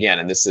here again.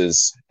 And this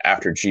is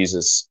after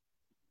Jesus.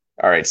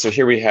 All right, so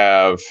here we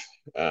have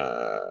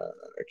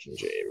King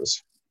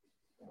James.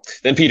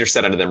 "Then Peter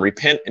said unto them,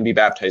 Repent and be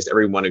baptized,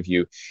 every one of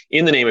you,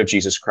 in the name of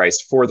Jesus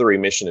Christ, for the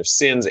remission of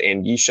sins,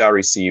 and ye shall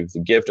receive the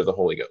gift of the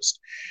Holy Ghost."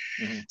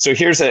 So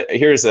here's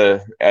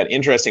an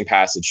interesting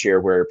passage here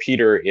where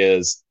Peter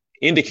is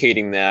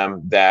indicating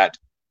them that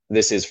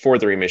this is for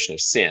the remission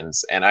of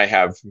sins. And I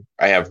have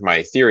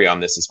my theory on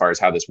this as far as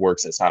how this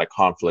works. It's not a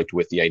conflict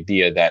with the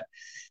idea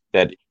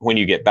that when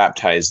you get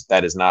baptized,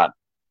 that is not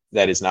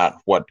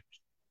what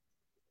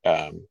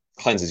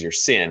cleanses your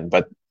sin.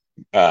 But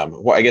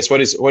I guess what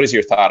is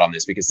your thought on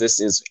this? Because this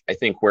is, I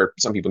think, where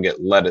some people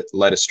get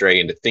led astray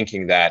into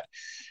thinking that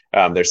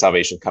their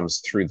salvation comes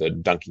through the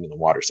dunking in the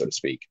water, so to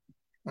speak.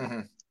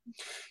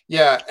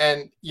 Yeah,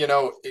 and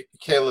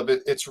Caleb,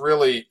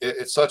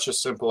 it's such a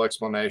simple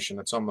explanation.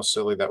 It's almost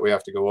silly that we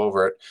have to go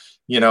over it.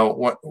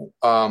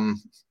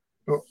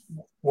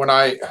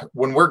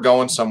 When we're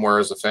going somewhere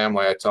as a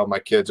family, I tell my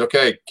kids,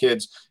 "Okay,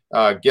 kids,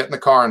 get in the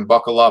car and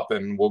buckle up,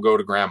 and we'll go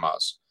to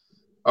grandma's."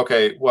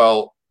 Okay,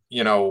 well,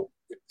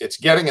 it's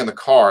getting in the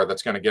car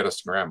that's going to get us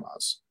to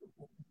grandma's.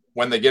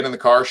 When they get in the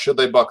car, should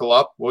they buckle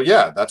up? Well,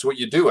 yeah, that's what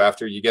you do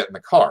after you get in the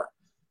car.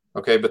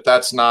 Okay, but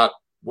that's not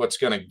what's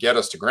going to get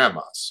us to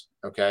grandma's.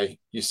 Okay,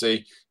 you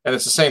see, and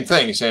it's the same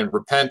thing. He's saying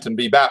repent and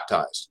be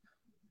baptized.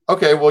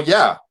 Okay, well,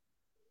 yeah,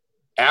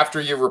 after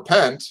you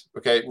repent,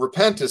 okay,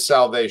 repent is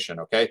salvation.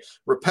 Okay,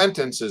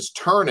 repentance is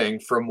turning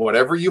from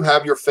whatever you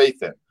have your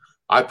faith in.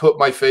 I put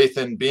my faith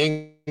in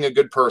being a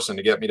good person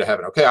to get me to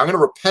heaven. Okay, I'm going to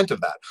repent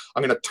of that.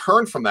 I'm going to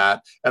turn from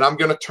that, and I'm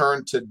going to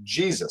turn to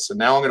Jesus. And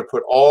now I'm going to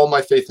put all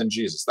my faith in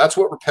Jesus. That's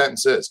what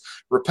repentance is.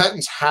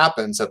 Repentance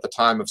happens at the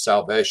time of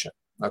salvation.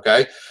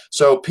 Okay,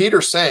 so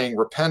Peter's saying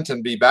repent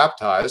and be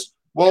baptized.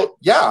 Well,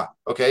 yeah,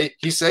 okay,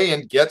 he's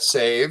saying get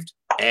saved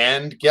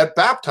and get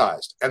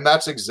baptized. And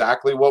that's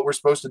exactly what we're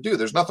supposed to do.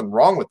 There's nothing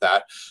wrong with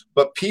that.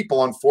 But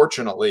people,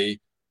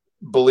 unfortunately,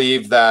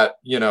 believe that,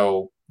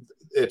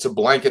 it's a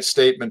blanket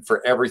statement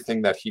for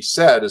everything that he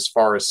said as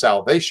far as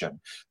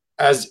salvation,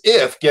 as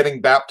if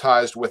getting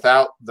baptized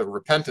without the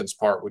repentance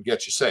part would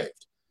get you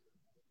saved.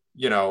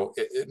 No.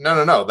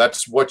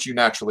 That's what you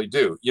naturally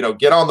do.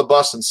 Get on the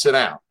bus and sit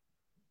down.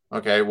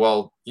 Okay,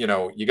 well, you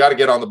got to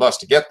get on the bus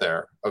to get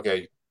there.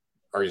 Okay,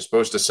 are you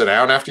supposed to sit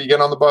down after you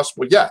get on the bus?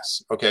 Well,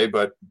 yes. Okay,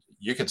 but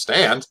you can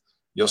stand.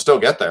 You'll still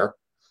get there.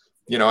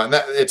 And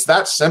it's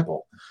that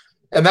simple.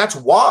 And that's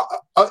why,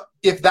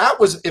 if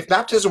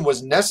baptism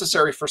was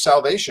necessary for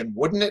salvation,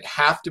 wouldn't it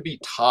have to be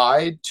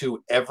tied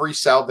to every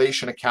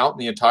salvation account in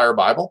the entire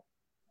Bible?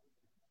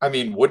 I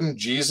mean, wouldn't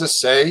Jesus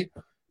say,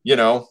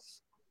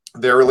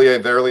 verily,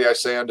 verily, I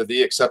say unto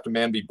thee, except a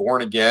man be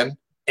born again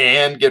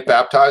and get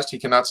baptized, he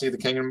cannot see the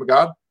kingdom of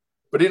God?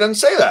 But he doesn't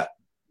say that.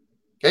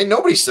 Okay,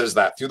 nobody says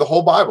that through the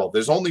whole Bible.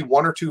 There's only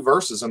one or two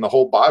verses in the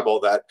whole Bible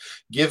that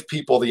give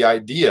people the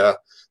idea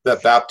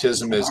that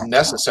baptism is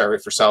necessary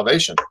for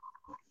salvation.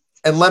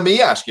 And let me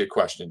ask you a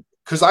question,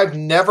 because I've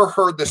never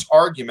heard this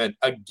argument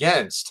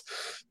against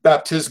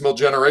baptismal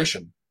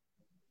generation.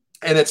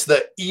 And it's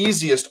the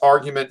easiest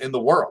argument in the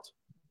world.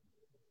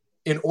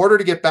 In order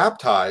to get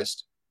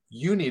baptized,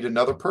 you need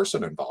another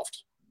person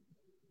involved.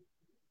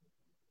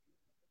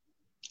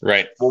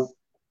 Right. Well,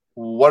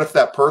 what if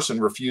that person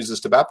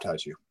refuses to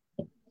baptize you?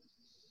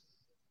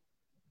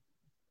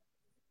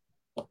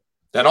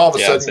 Then all of a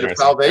sudden your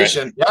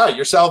salvation, right?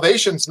 Your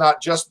salvation's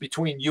not just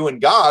between you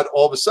and God.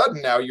 All of a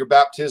sudden now your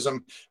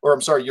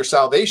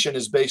salvation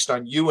is based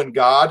on you and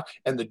God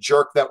and the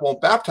jerk that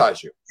won't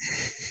baptize you.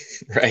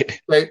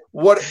 Right. Okay.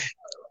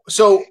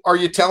 So are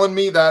you telling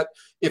me that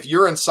if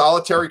you're in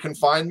solitary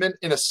confinement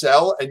in a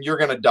cell and you're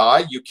going to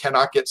die, you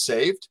cannot get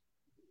saved?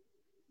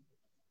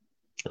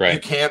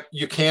 Right.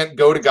 You can't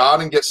go to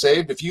God and get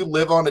saved. If you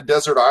live on a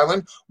desert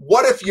island,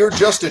 what if you're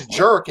just a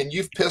jerk and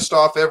you've pissed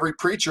off every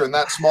preacher in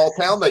that small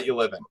town that you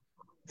live in?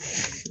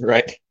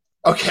 Right.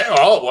 Okay,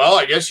 oh, well,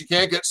 I guess you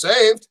can't get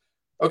saved.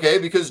 Okay,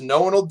 because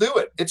no one will do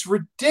it. It's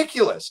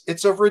ridiculous.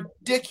 It's a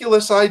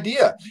ridiculous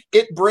idea.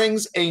 It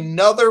brings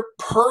another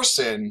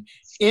person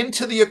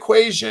into the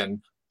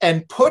equation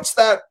and puts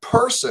that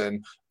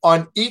person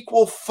on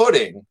equal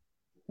footing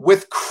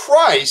with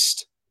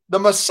Christ, the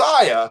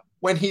Messiah,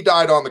 when he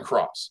died on the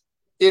cross.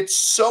 It's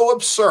so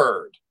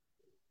absurd.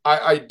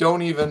 I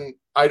don't even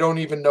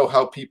know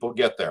how people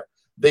get there.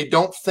 They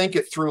don't think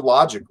it through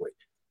logically.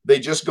 They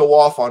just go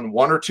off on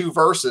one or two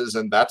verses,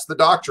 and that's the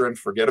doctrine.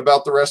 Forget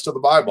about the rest of the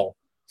Bible.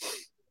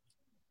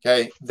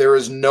 Okay, there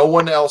is no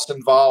one else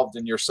involved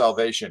in your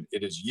salvation.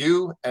 It is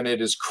you and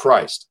it is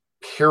Christ,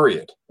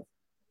 period.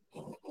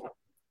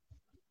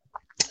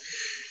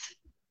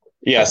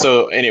 Yeah.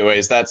 So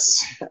anyways, I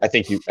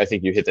think you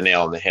hit the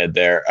nail on the head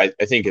there. I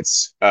think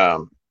it's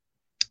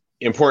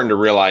important to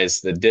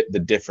realize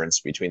the difference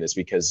between this,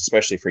 because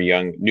especially for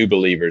young new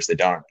believers that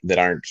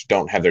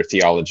don't have their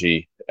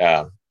theology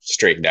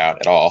straightened out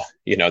at all,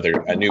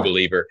 they're a new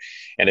believer.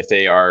 And if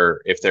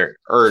they're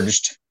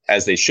urged,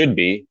 as they should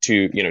be,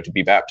 to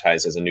be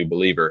baptized as a new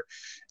believer,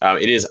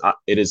 it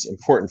is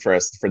important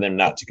for them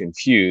not to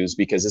confuse,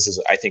 because this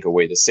is, I think, a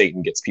way that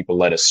Satan gets people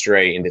led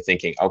astray into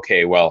thinking,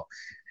 okay, well,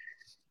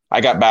 I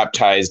got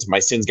baptized, my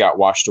sins got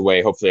washed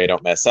away, hopefully I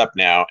don't mess up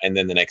now. And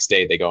then the next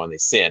day they go and they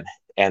sin,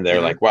 and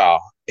they're like, wow,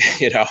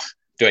 do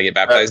I get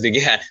baptized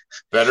again?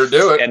 Better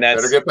do it. And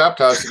better get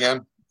baptized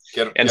again.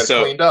 Get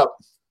cleaned up.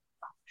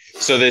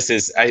 So this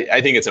is,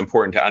 I think it's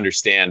important to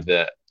understand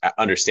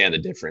the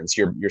difference.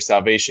 Your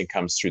salvation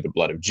comes through the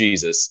blood of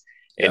Jesus,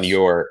 and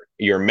your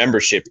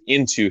membership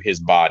into his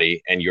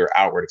body and your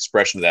outward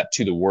expression of that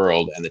to the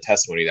world, and the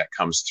testimony that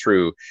comes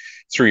through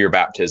your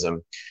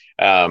baptism.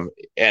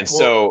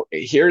 So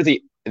here,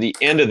 the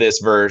end of this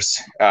verse,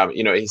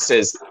 he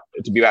says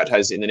to be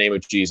baptized in the name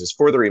of Jesus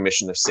for the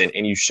remission of sin,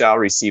 and you shall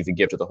receive the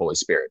gift of the Holy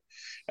Spirit.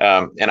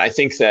 And I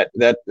think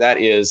that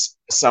is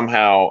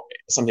somehow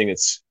something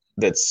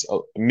that's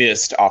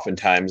missed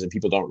oftentimes, and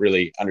people don't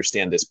really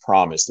understand this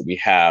promise that we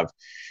have.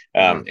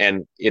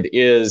 And it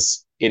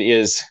is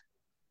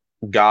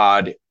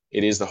God,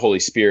 it is the Holy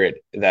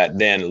Spirit that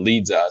then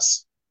leads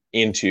us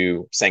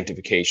into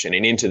sanctification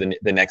and into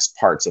the next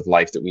parts of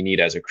life that we need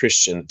as a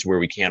Christian, to where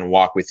we can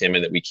walk with him,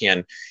 and that we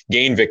can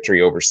gain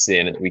victory over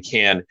sin, and that we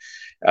can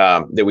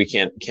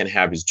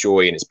have his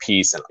joy and his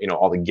peace, and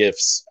all the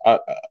gifts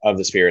of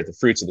the Spirit, the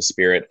fruits of the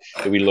Spirit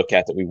that we look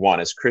at, that we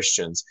want as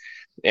Christians.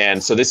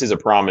 And so this is a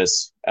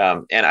promise.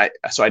 And I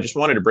just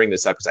wanted to bring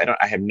this up, because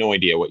I have no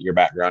idea what your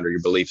background or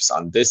your beliefs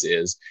on this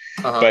is,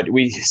 but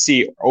we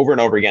see over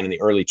and over again in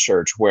the early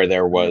church where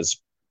there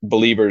was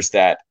believers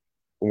that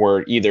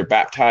were either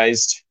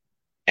baptized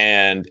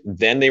and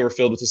then they were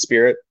filled with the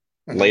Spirit.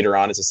 Later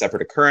on, it's a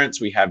separate occurrence.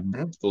 We have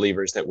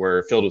believers that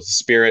were filled with the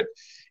Spirit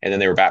and then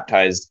they were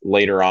baptized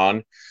later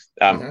on.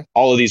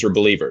 All of these were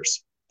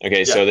believers.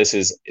 Okay. So this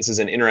is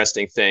an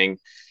interesting thing.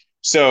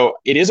 So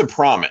it is a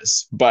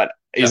promise, but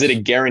is it a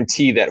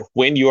guarantee that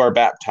when you are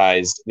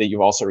baptized that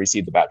you've also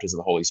received the baptism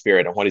of the Holy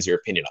Spirit? And what is your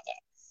opinion on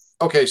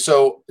that? Okay,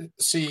 so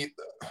see,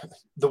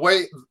 the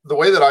way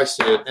that I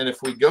see it, and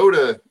if we go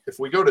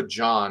to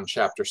John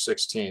chapter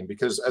 16,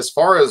 because as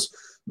far as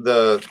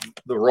the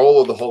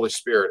role of the Holy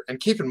Spirit, and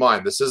keep in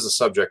mind, this is a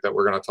subject that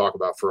we're going to talk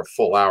about for a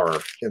full hour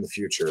in the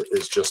future,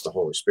 is just the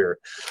Holy Spirit.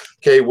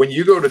 Okay, when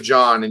you go to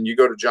John and you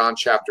go to John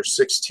chapter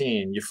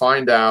 16, you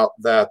find out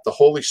that the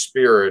Holy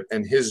Spirit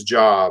and his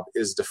job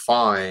is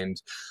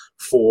defined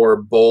for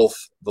both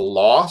the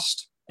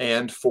lost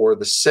and for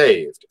the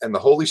saved. And the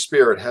Holy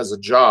Spirit has a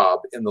job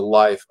in the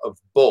life of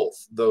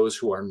both those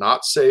who are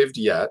not saved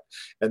yet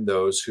and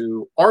those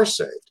who are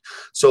saved.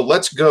 So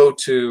let's go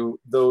to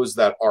those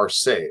that are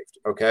saved,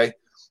 okay?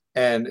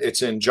 And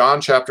it's in John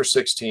chapter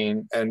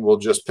 16, and we'll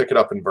just pick it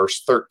up in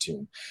verse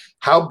 13.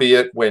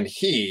 Howbeit, when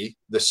he,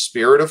 the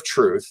Spirit of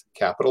truth,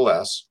 capital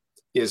S,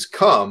 is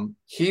come,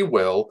 he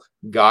will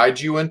guide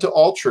you into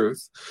all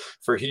truth,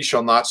 for he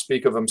shall not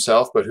speak of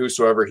himself, but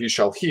whosoever he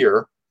shall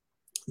hear,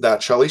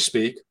 that shall he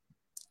speak,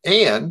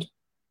 and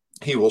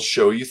he will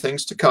show you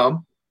things to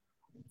come,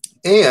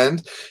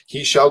 and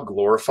he shall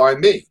glorify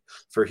me,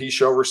 for he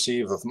shall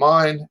receive of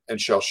mine and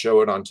shall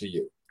show it unto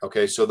you.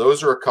 Okay, so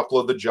those are a couple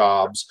of the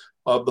jobs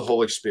of the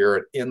Holy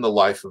Spirit in the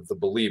life of the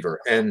believer.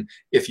 And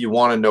if you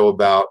want to know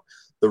about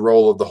the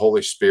role of the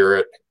Holy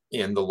Spirit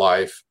in the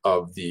life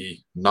of the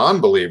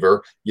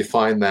non-believer, you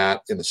find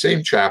that in the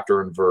same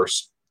chapter in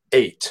verse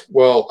 8.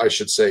 Well, I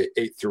should say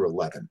 8 through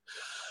 11.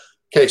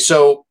 Okay,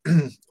 so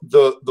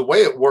the way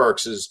it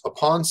works is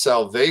upon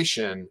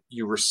salvation,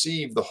 you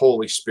receive the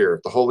Holy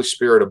Spirit. The Holy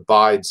Spirit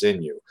abides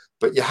in you.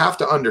 But you have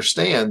to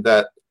understand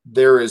that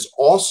there is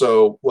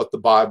also what the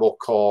Bible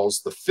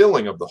calls the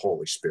filling of the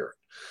Holy Spirit.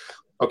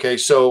 Okay,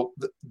 so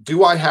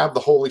do I have the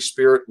Holy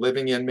Spirit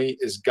living in me?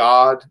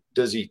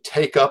 Does he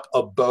take up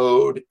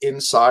abode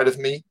inside of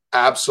me?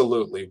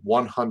 Absolutely,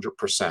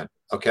 100%.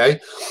 Okay,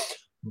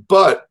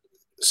 but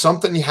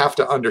something you have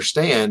to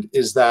understand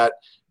is that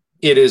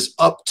it is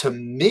up to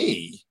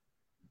me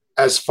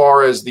as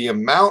far as the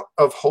amount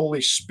of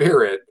Holy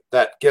Spirit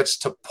that gets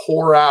to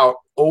pour out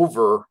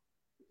over,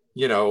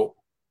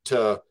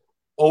 to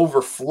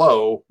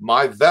overflow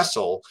my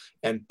vessel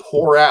and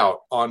pour out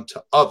onto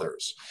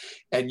others.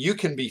 And you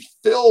can be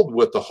filled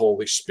with the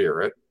Holy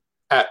Spirit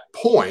at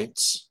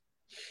points,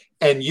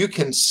 and you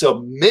can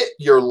submit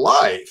your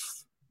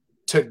life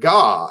to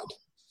God.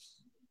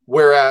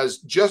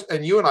 Whereas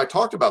and you and I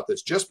talked about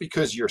this, just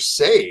because you're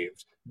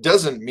saved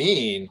doesn't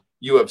mean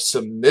you have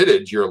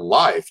submitted your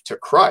life to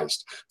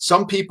Christ.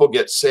 Some people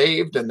get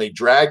saved and they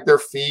drag their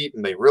feet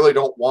and they really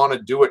don't want to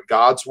do it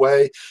God's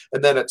way.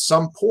 And then at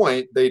some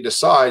point they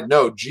decide,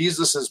 no,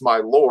 Jesus is my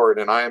Lord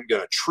and I am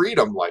going to treat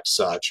him like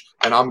such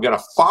and I'm going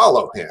to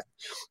follow him.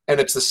 And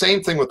it's the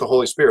same thing with the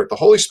Holy Spirit. The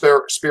Holy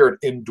Spirit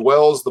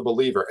indwells the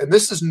believer. And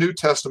this is New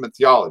Testament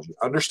theology.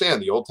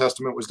 Understand, the Old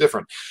Testament was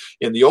different.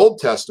 In the Old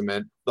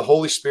Testament, the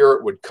Holy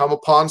Spirit would come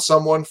upon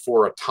someone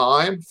for a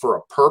time, for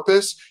a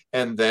purpose,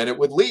 and then it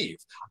would leave.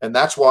 And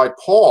that's why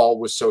Paul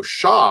was so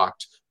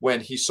shocked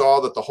when he saw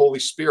that the Holy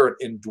Spirit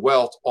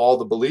indwelt all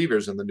the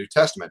believers in the New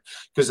Testament.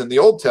 Because in the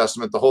Old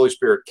Testament, the Holy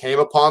Spirit came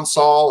upon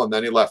Saul and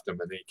then he left him.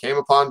 And then he came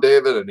upon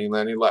David and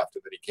then he left.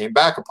 And then he came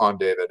back upon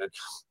David.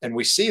 And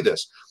we see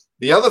this.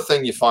 The other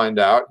thing you find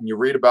out, and you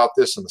read about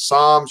this in the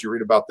Psalms, you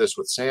read about this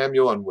with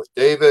Samuel and with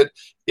David,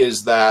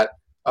 is that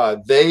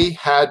they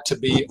had to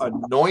be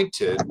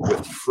anointed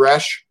with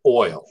fresh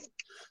oil.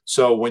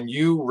 So when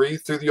you read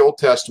through the Old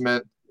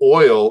Testament,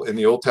 oil in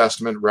the Old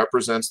Testament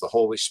represents the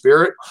Holy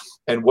Spirit.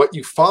 And what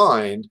you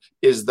find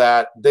is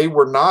that they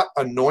were not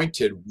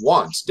anointed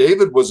once.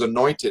 David was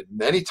anointed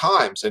many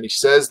times, and he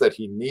says that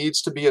he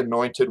needs to be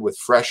anointed with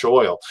fresh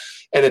oil.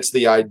 And it's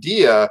the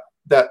idea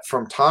that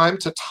from time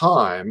to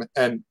time,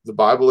 and the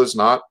Bible is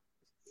not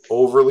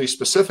overly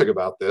specific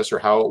about this or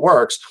how it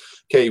works,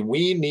 okay,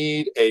 we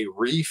need a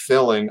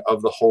refilling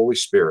of the Holy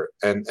Spirit.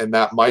 And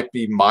that might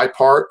be my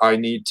part. I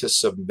need to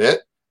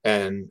submit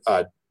and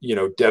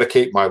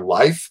dedicate my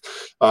life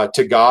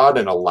to God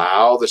and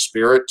allow the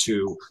Spirit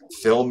to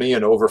fill me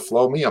and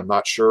overflow me. I'm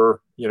not sure,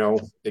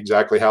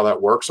 exactly how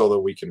that works, although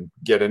we can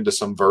get into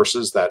some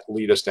verses that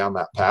lead us down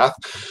that path.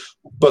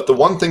 But the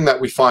one thing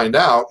that we find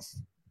out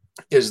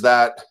is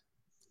that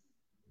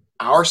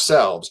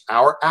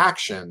our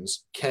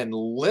actions can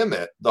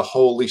limit the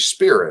Holy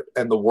Spirit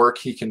and the work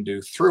he can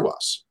do through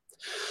us.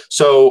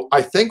 So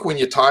I think when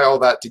you tie all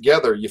that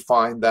together, you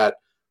find that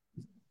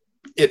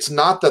it's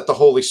not that the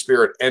Holy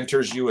Spirit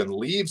enters you and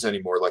leaves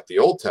anymore like the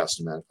Old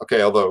Testament.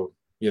 Okay, although,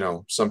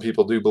 some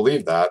people do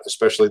believe that,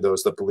 especially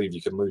those that believe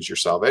you can lose your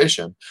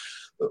salvation.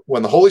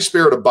 When the Holy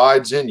Spirit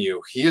abides in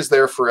you, he is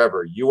there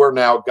forever. You are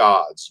now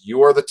God's.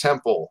 You are the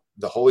temple.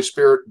 The Holy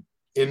Spirit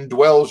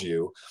indwells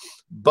you.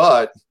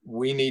 But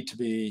we need to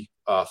be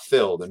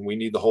filled, and we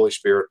need the Holy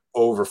Spirit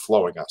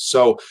overflowing us.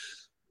 So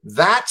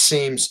that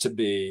seems to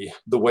be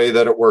the way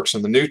that it works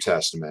in the New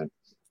Testament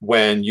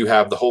when you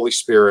have the Holy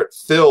Spirit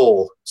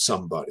fill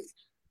somebody.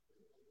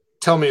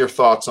 Tell me your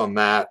thoughts on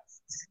that.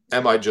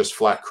 Am I just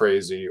flat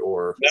crazy,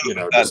 or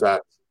does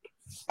that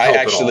help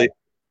at all?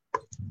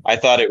 I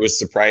thought it was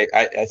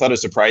I thought it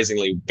was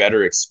surprisingly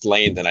better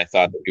explained than I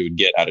thought that we would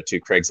get out of two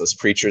Craigslist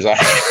preachers.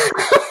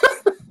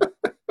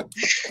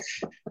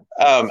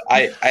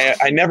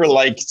 I never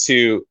like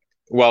to,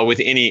 with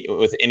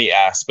any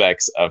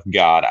aspects of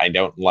God, I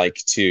don't like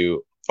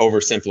to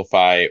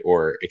oversimplify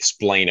or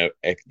explain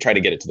try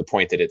to get it to the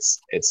point that it's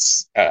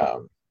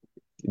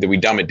that we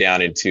dumb it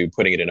down into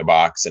putting it in a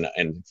box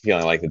and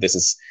feeling like that this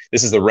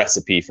is the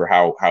recipe for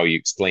how you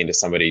explain to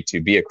somebody to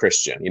be a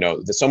Christian.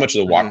 So much of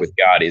the walk with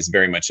God is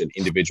very much an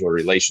individual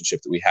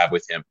relationship that we have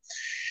with him.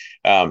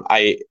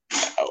 I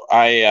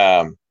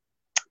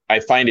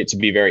find it to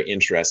be very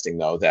interesting,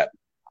 though, that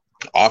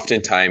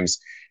oftentimes,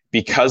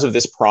 because of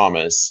this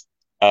promise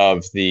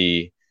of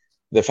the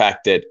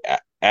fact that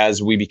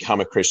as we become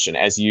a Christian,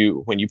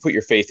 when you put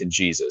your faith in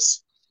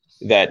Jesus,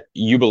 that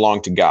you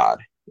belong to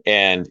God,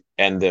 and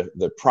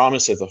the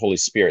promise of the Holy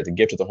Spirit, the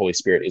gift of the Holy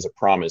Spirit, is a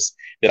promise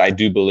that I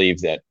do believe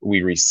that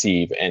we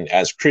receive. And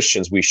as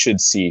Christians, we should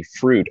see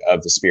fruit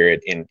of the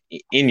Spirit in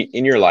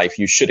your life.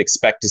 You should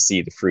expect to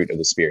see the fruit of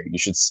the Spirit. You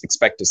should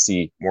expect to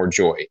see more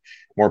joy,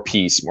 more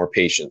peace, more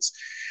patience.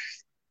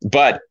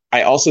 But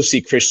I also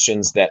see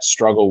Christians that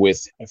struggle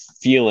with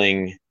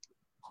feeling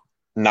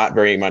not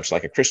very much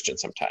like a Christian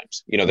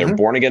sometimes. They're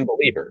born again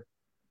believer,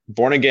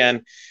 born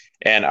again.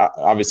 And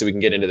obviously we can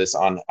get into this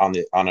on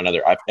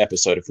another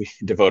episode if we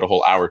devote a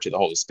whole hour to the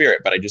Holy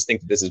Spirit. But I just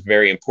think that this is a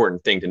very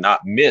important thing to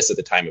not miss at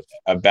the time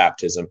of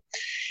baptism,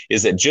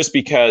 is that just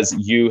because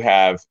you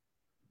have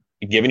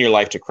given your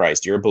life to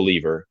Christ, you're a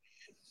believer,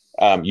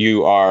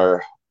 you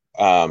are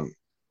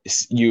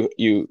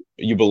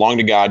you belong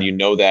to God. You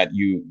know that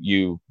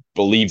you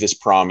believe this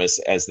promise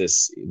as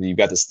this, you've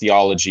got this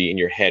theology in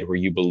your head where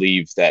you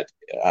believe that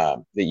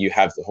that you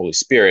have the Holy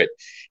Spirit,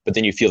 but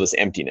then you feel this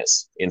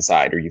emptiness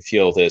inside, or you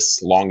feel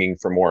this longing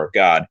for more of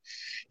God,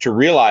 to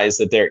realize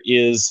that there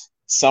is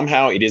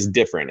somehow it is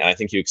different. And I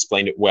think you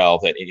explained it well,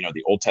 that, you know,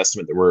 the Old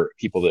Testament, there were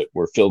people that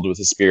were filled with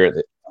the Spirit,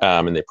 that,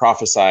 and they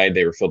prophesied,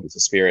 they were filled with the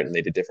Spirit, and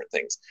they did different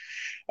things.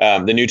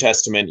 The New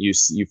Testament,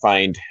 you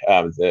find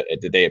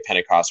the day of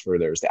Pentecost, where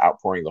there was the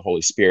outpouring of the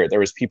Holy Spirit. There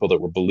was people that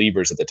were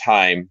believers at the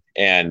time,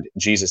 and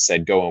Jesus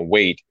said, "Go and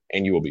wait,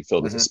 and you will be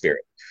filled with the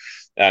Spirit."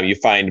 You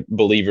find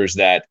believers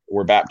that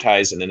were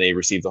baptized and then they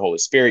received the Holy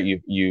Spirit.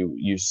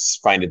 You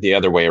find it the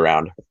other way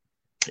around.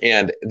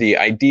 And the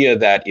idea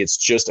that it's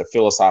just a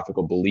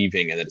philosophical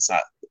believing, and that it's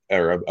not,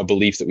 or a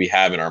belief that we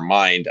have in our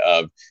mind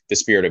of the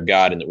Spirit of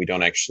God, and that we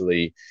don't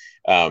actually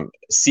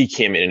seek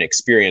Him in an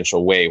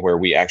experiential way, where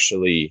we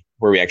actually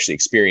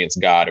experience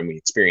God, and we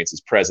experience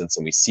His presence,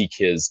 and we seek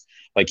His,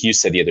 like you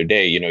said the other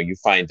day, you know, you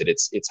find that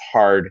it's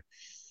hard.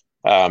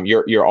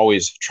 You're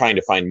always trying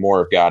to find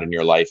more of God in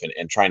your life,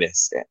 and trying to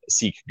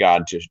seek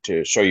God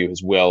to show you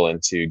His will,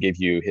 and to give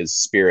you His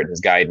Spirit and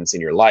His guidance in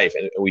your life.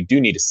 And we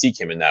do need to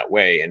seek Him in that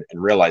way, and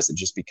realize that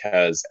just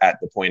because at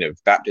the point of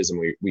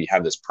baptism we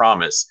have this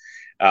promise,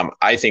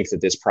 I think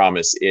that this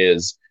promise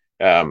is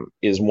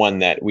one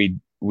that we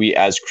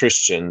as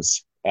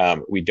Christians,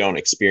 we don't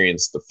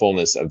experience the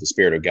fullness of the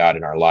Spirit of God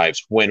in our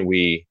lives when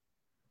we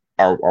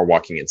are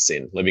walking in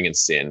sin, living in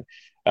sin.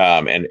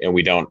 And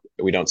we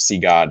don't see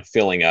God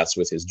filling us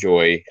with His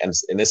joy. And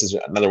this is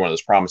another one of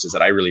those promises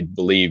that I really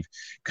believe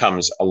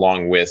comes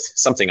along with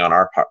something on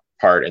our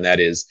part, and that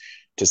is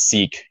to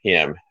seek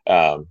Him.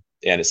 And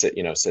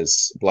it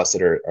says,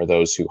 "Blessed are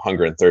those who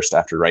hunger and thirst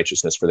after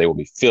righteousness, for they will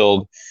be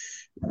filled."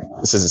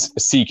 It says,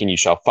 "Seek and you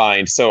shall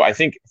find." So I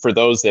think for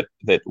those that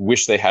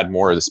wish they had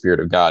more of the Spirit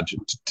of God,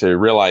 to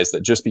realize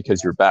that just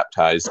because you're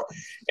baptized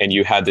and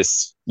you have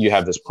this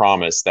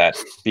promise that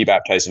be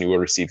baptized and you will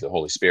receive the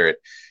Holy Spirit,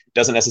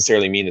 doesn't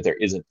necessarily mean that there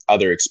isn't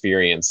other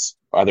experiences.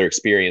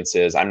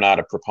 I'm not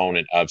a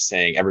proponent of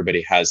saying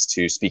everybody has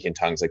to speak in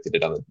tongues like they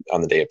did on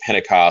the day of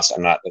Pentecost.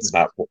 That's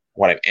not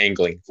what I'm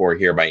angling for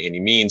here by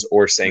any means,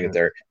 or saying that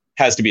there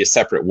has to be a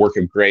separate work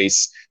of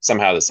grace.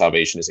 Somehow the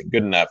salvation isn't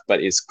good enough,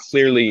 but is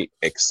clearly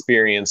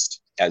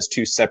experienced as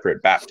two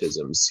separate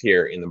baptisms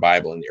here in the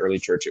Bible. In the early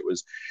church,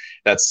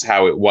 that's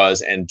how it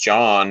was. And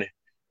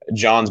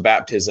John's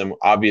baptism,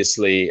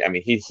 obviously, I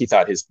mean, he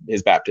thought his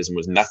baptism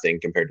was nothing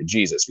compared to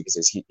Jesus, because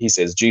he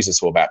says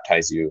Jesus will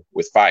baptize you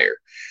with fire.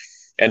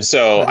 And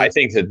so I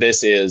think that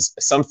this is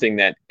something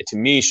that, to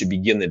me, should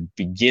begin the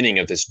beginning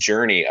of this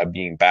journey of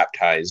being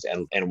baptized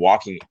and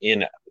walking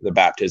in the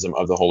baptism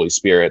of the Holy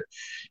Spirit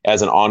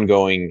as an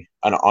ongoing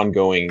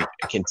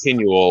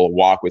continual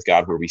walk with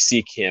God, where we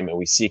seek Him and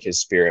we seek His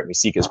Spirit and we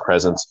seek His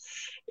presence.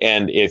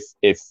 And if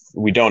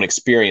we don't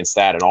experience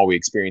that, and all we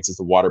experience is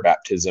the water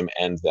baptism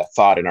and the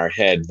thought in our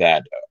head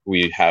that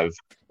we have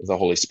the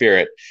Holy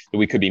Spirit, that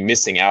we could be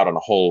missing out on a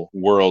whole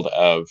world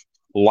of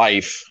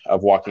life,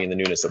 of walking in the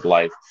newness of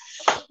life.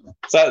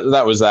 So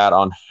that was that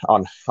on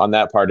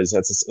that part.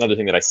 That's another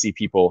thing that I see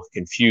people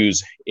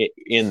confuse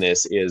in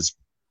this is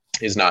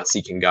not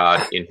seeking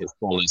God in His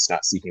fullness,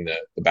 not seeking the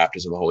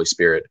baptism of the Holy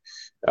Spirit,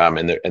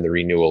 and the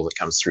renewal that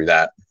comes through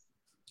that.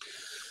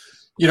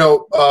 You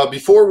know,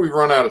 before we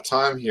run out of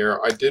time here,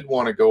 I did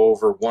want to go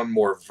over one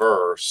more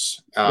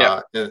verse,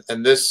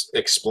 and this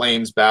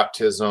explains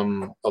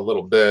baptism a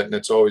little bit, and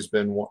it's always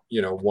been,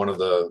 one of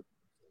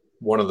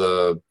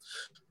the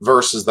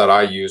verses that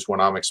I use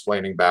when I'm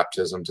explaining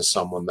baptism to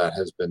someone that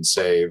has been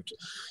saved.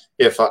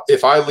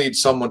 If I lead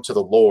someone to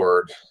the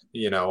Lord,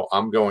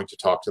 I'm going to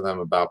talk to them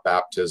about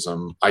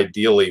baptism,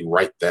 ideally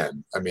right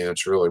then. I mean,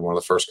 it's really one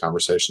of the first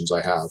conversations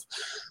I have.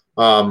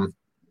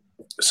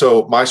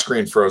 So my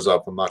screen froze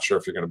up. I'm not sure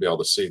if you're going to be able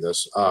to see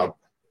this.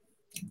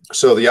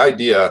 So the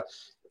idea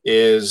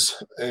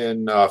is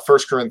in 1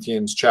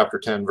 Corinthians chapter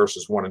 10,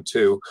 verses 1 and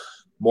 2.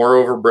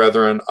 "Moreover,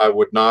 brethren, I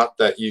would not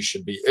that ye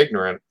should be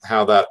ignorant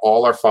how that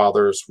all our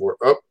fathers were."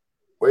 Oh,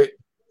 wait,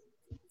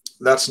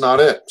 that's not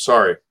it.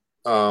 Sorry.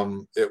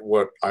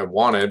 What I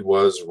wanted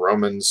was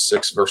Romans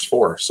 6, verse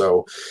 4.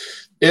 So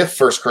if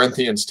 1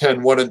 Corinthians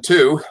 10, 1 and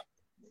 2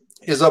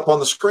 is up on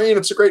the screen,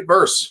 it's a great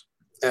verse.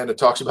 And it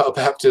talks about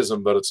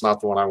baptism, but it's not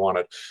the one I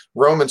wanted.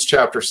 Romans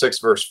chapter 6,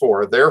 verse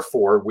 4.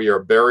 "Therefore, we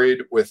are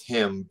buried with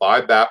Him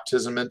by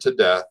baptism into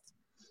death,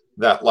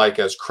 that like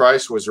as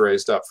Christ was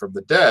raised up from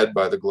the dead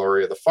by the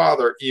glory of the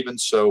Father, even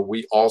so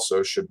we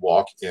also should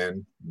walk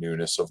in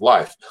newness of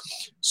life."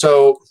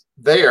 So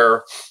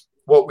there,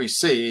 what we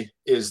see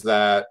is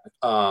that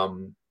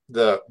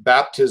the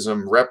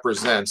baptism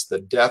represents the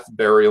death,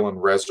 burial,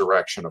 and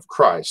resurrection of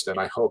Christ. And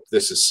I hope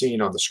this is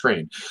seen on the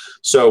screen.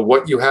 So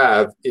what you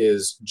have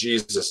is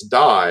Jesus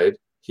died,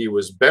 He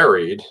was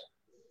buried,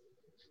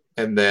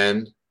 and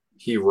then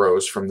He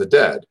rose from the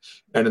dead.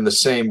 And in the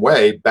same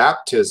way,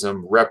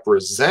 baptism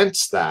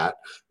represents that.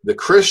 The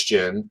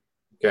Christian,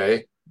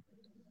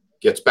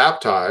 gets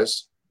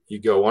baptized, you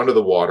go under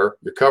the water,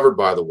 you're covered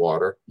by the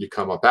water, you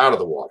come up out of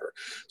the water.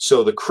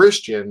 So the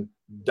Christian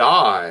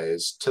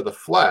dies to the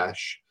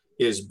flesh,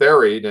 is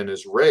buried, and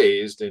is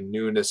raised in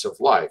newness of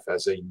life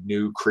as a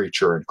new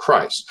creature in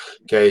Christ.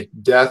 Okay,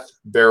 death,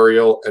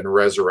 burial, and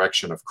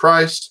resurrection of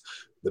Christ.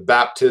 The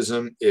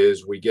baptism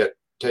is we get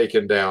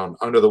taken down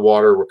under the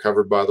water, we're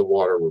covered by the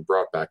water, we're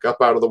brought back up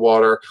out of the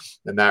water,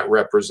 and that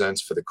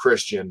represents for the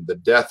Christian the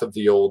death of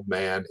the old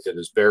man. It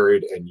is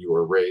buried, and you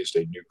are raised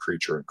a new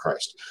creature in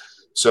Christ.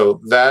 So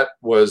that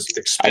was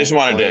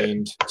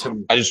explained.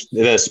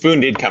 The spoon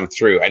did come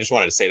through. I just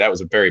wanted to say that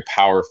was a very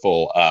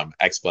powerful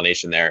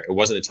explanation there. It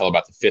wasn't until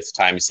about the fifth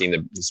time you've seen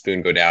the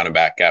spoon go down and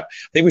back up.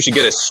 I think we should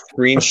get a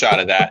screenshot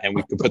of that, and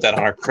we can put that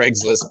on our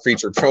Craigslist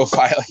preacher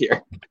profile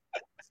here.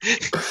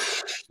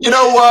 You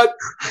know what?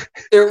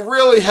 It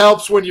really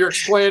helps when you're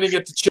explaining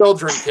it to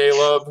children,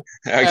 Caleb.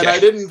 Okay. And I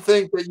didn't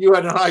think that you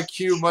had an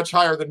IQ much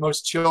higher than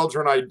most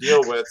children I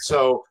deal with.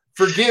 So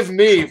forgive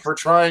me for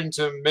trying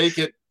to make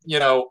it,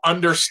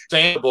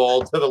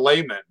 understandable to the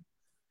layman.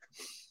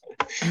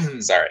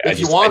 Sorry. If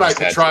you want, I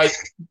can try.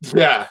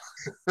 Yeah.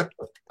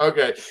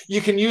 Okay.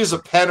 You can use a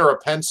pen or a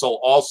pencil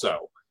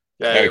also.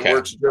 Okay. It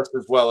works just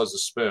as well as a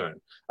spoon.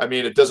 I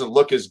mean, it doesn't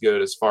look as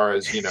good as far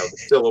as, the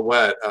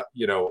silhouette, of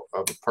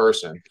a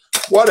person.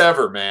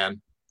 Whatever,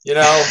 man.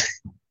 I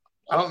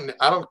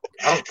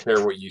don't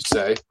care what you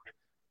say.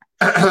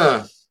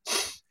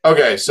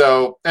 Okay,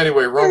 so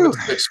anyway, Romans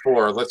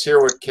 6:4. Let's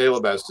hear what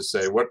Caleb has to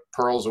say. What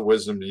pearls of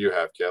wisdom do you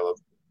have, Caleb?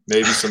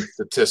 Maybe some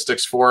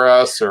statistics for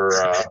us, or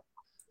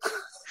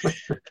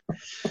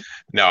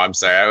No, I'm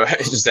sorry. I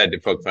just had to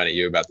poke fun at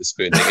you about the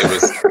spoon thing. It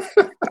was.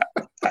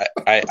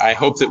 I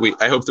hope that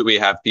we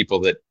have people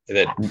that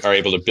are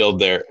able to build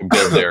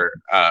their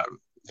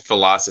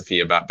philosophy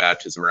about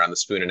baptism around the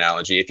spoon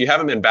analogy. If you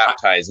haven't been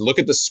baptized, look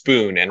at the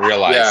spoon and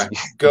realize.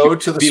 Go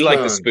to the be spoon. Like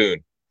the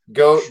spoon.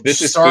 Go.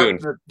 This is spoon.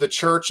 The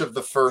church of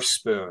the first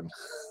spoon.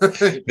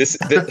 This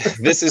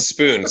is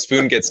spoon.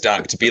 Spoon gets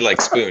dunked. Be like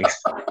spoon.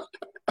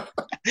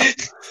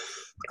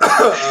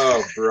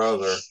 Oh,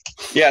 brother.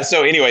 Yeah.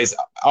 So, anyways,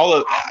 all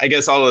of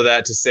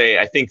that to say,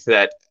 I think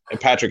that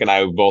Patrick and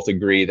I both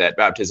agree that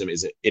baptism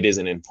is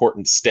an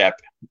important step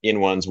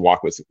in one's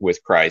walk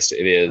with Christ.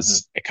 It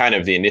is a kind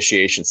of the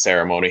initiation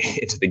ceremony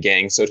into the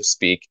gang, so to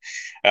speak.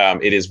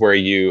 It is where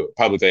you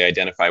publicly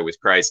identify with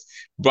Christ,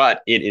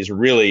 but it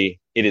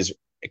is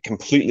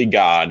completely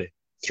God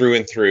through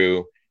and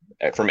through,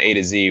 from A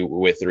to Z,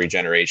 with the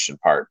regeneration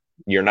part.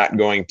 You're not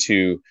going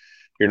to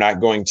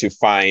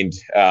find,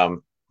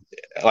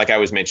 like I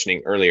was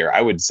mentioning earlier,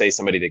 I would say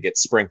somebody that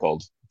gets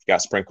sprinkled,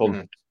 got sprinkled.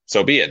 Mm-hmm.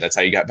 So be it. That's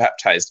how you got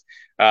baptized.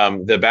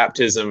 The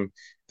baptism,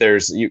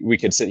 we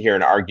could sit here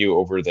and argue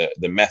over the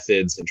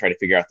methods and try to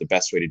figure out the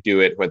best way to do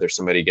it, whether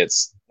somebody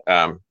gets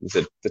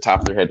the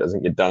top of their head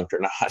doesn't get dunked or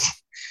not.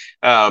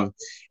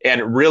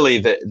 And really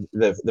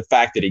the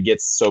fact that it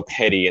gets so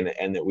petty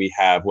and that we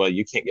have, well,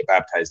 you can't get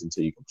baptized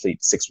until you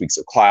complete 6 weeks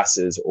of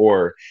classes,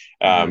 or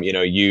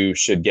you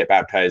should get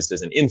baptized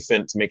as an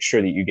infant to make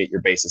sure that you get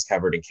your bases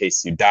covered in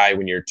case you die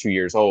when you're 2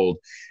 years old.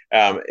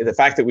 The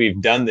fact that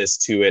we've done this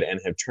to it and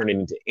have turned it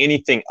into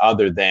anything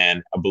other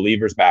than a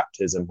believer's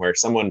baptism, where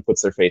someone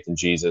puts their faith in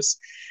Jesus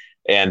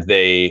and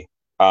they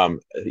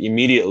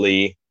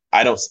immediately,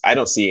 I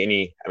don't see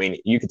any, I mean,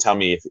 you can tell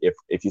me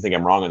if you think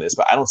I'm wrong on this,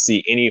 but I don't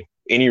see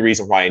any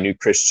reason why a new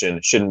Christian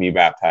shouldn't be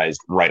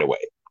baptized right away.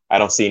 I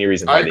don't see any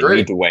reason why they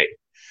need to wait.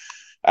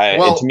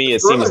 And to me,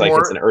 it seems like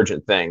it's an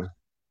urgent thing.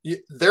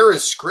 There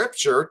is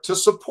scripture to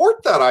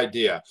support that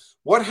idea.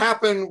 What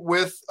happened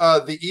with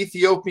the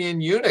Ethiopian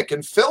eunuch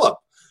and Philip?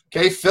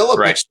 Okay,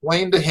 Philip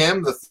explained to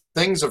him the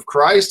things of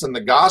Christ and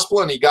the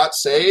gospel, and he got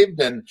saved,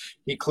 and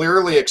he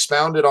clearly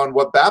expounded on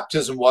what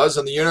baptism was,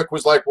 and the eunuch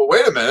was like, well,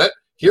 wait a minute.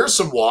 Here's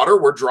some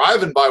water. We're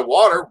driving by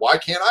water. Why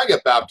can't I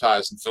get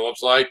baptized? And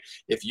Philip's like,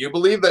 if you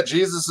believe that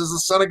Jesus is the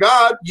Son of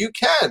God, you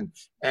can.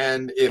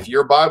 And if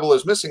your Bible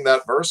is missing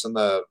that verse in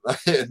the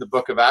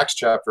book of Acts,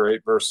 chapter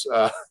 8, verse,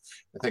 I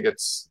think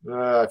it's,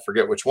 I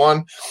forget which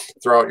one.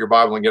 Throw out your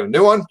Bible and get a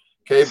new one.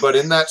 Okay, but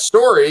in that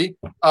story,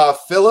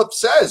 Philip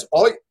says,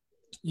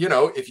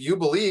 if you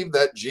believe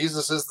that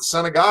Jesus is the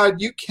Son of God,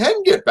 you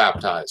can get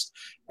baptized.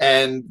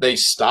 And they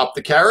stop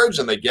the carriage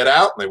and they get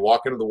out and they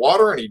walk into the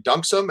water and he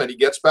dunks them and he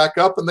gets back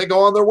up and they go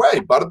on their way.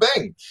 Bada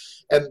bing.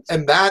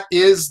 And that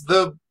is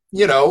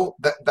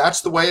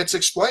that's the way it's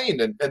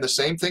explained. And the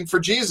same thing for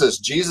Jesus.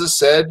 Jesus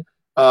said,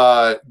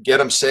 get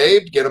them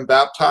saved, get them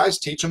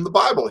baptized, teach them the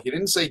Bible. He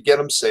didn't say get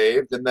them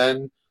saved and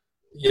then,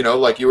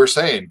 like you were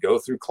saying, go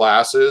through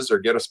classes or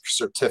get a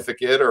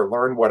certificate or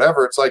learn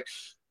whatever. It's like,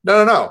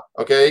 no.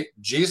 Okay.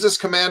 Jesus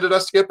commanded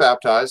us to get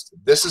baptized.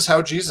 This is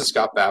how Jesus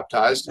got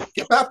baptized.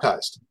 Get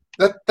baptized.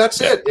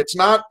 That's it. It's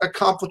not a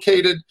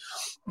complicated,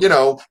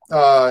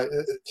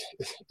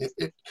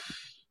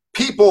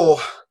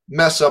 people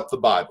mess up the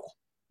Bible.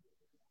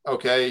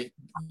 Okay.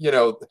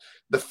 The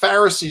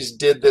Pharisees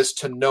did this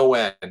to no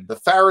end.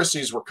 The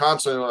Pharisees were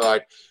constantly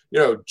like,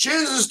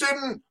 Jesus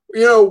didn't,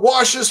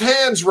 wash his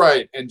hands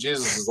right. And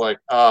Jesus is like,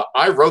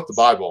 I wrote the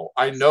Bible.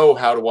 I know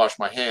how to wash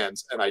my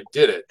hands and I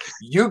did it.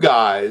 You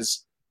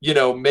guys,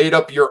 made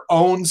up your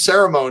own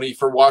ceremony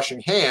for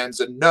washing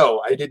hands. And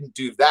no, I didn't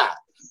do that.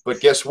 but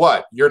guess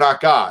what? You're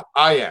not God.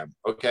 I am.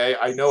 Okay.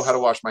 I know how to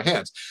wash my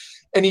hands.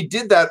 And he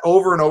did that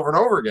over and over and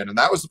over again. And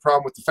that was the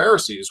problem with the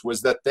Pharisees,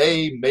 was that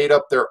they made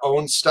up their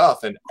own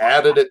stuff and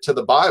added it to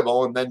the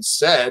Bible and then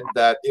said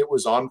that it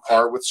was on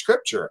par with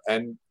Scripture.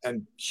 And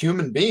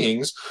human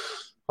beings,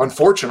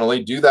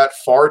 unfortunately, do that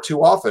far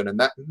too often.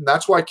 And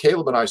that's why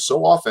Caleb and I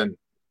so often,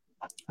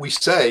 we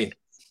say,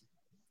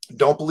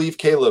 don't believe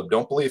Caleb,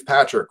 don't believe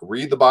Patrick,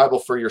 read the Bible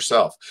for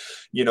yourself.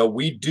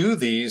 We do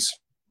these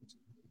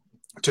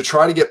to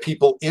try to get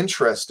people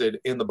interested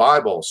in the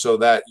Bible so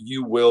that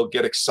you will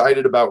get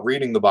excited about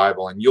reading the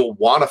Bible and you'll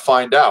want to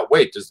find out,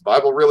 wait, does the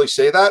Bible really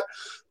say that?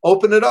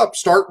 Open it up,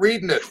 start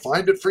reading it,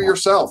 find it for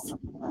yourself.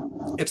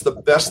 It's the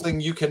best thing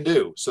you can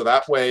do. So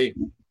that way,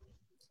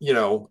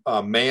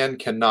 man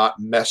cannot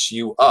mess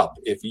you up.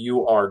 If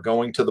you are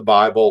going to the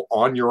Bible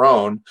on your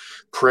own,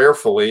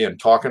 prayerfully and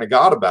talking to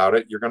God about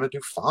it, you're going to do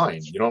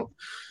fine. You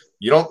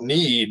don't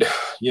need,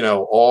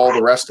 all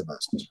the rest of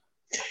us.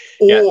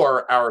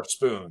 Or our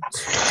spoons.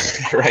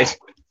 Right.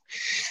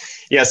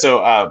 Yeah. So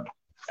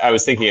I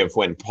was thinking of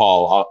when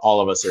Paul, all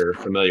of us are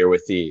familiar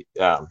with the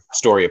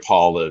story of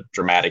Paul, the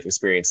dramatic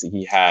experience that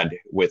he had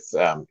with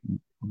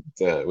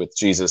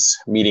Jesus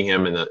meeting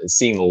him and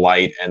seeing the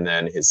light, and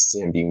then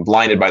him being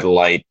blinded by the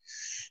light.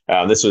 He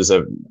was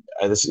a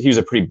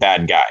pretty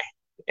bad guy.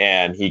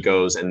 And he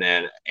goes, and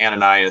then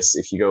Ananias,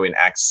 if you go in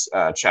Acts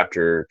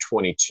chapter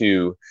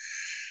 22,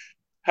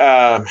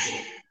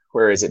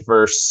 where is it?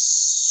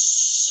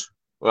 Verse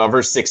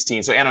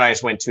 16. So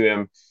Ananias went to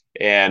him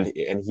and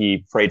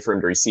he prayed for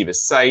him to receive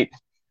his sight.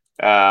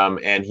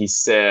 And he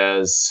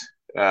says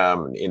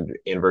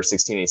in verse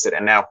 16, he said,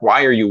 "And now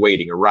why are you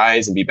waiting?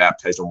 Arise and be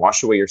baptized and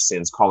wash away your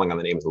sins, calling on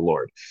the name of the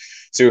Lord."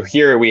 So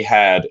here we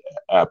had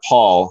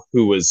Paul,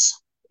 who was,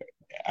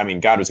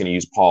 God was going to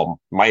use Paul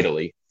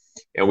mightily.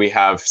 And we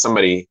have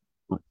somebody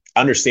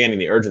understanding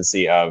the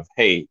urgency of,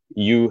 hey,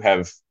 you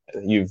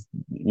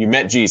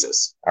met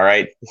Jesus. All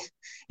right.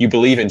 You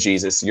believe in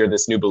Jesus. You're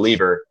this new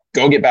believer.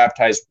 Go get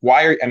baptized.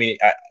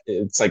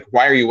 It's like,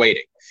 why are you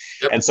waiting?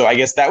 Yep. And so I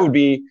guess that would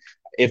be,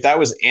 if that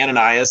was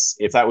Ananias,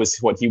 if that was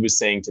what he was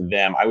saying to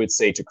them, I would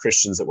say to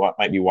Christians that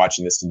might be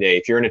watching this today,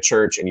 if you're in a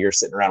church and you're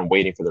sitting around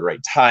waiting for the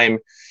right time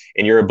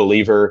and you're a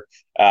believer,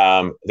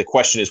 the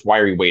question is, why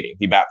are you waiting?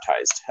 Be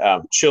baptized.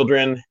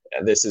 Children,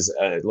 this is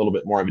a little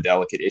bit more of a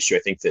delicate issue. I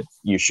think that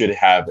you should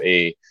have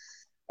you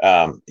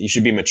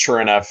should be mature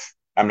enough.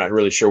 I'm not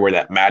really sure where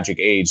that magic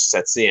age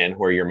sets in,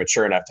 where you're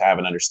mature enough to have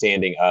an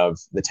understanding of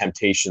the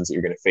temptations that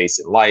you're going to face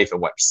in life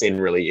and what sin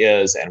really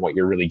is and what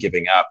you're really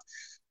giving up.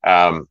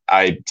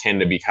 I tend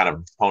to be kind of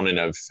a proponent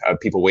of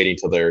people waiting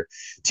till they're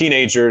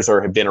teenagers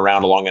or have been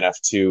around long enough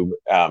to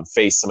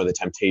face some of the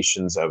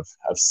temptations of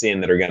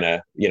sin that are going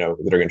to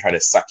try to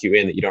suck you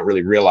in, that you don't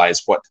really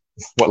realize what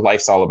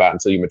life's all about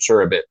until you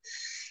mature a bit.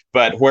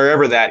 But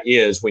wherever that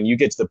is, when you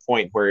get to the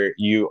point where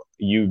you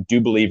do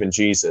believe in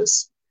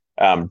Jesus,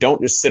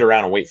 don't just sit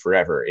around and wait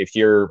forever. If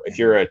you're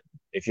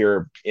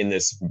in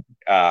this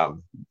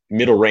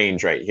middle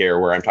range right here,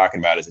 where I'm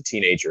talking about as a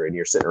teenager, and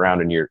you're sitting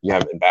around and you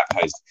haven't been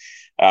baptized,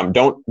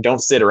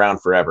 don't sit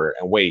around forever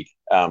and wait.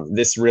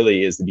 This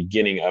really is the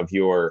beginning of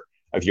your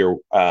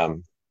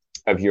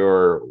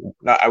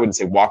not, I wouldn't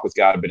say walk with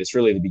God, but it's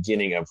really the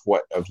beginning of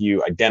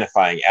you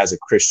identifying as a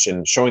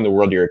Christian, showing the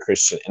world you're a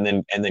Christian,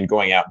 and then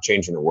going out and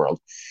changing the world.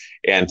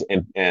 And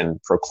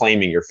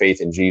proclaiming your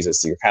faith in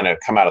Jesus. So you kind of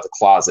come out of the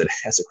closet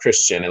as a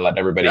Christian and let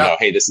everybody know,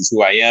 hey, this is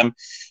who I am.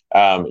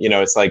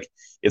 It's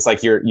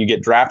like you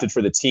get drafted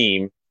for the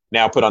team.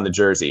 Now put on the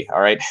jersey.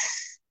 All right.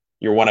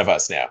 You're one of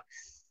us now.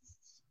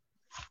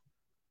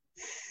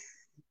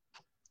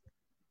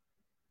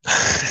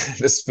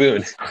 The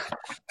spoon.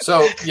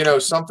 So,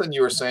 something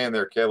you were saying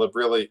there, Caleb,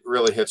 really,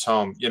 really hits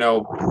home.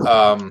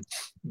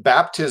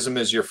 Baptism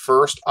is your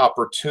first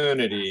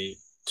opportunity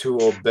to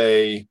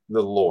obey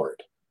the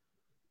Lord,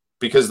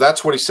 because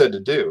that's what he said to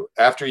do.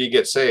 After you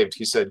get saved,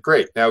 he said,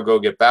 great, now go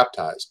get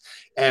baptized.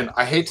 And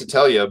I hate to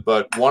tell you,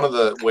 but one of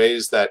the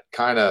ways that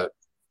the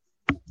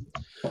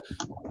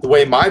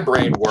way my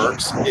brain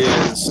works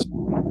is,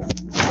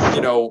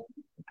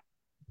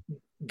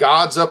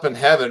 God's up in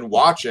heaven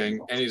watching,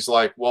 and he's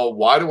like, well,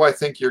 why do I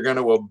think you're going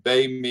to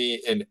obey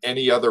me in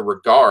any other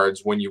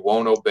regards when you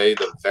won't obey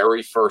the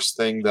very first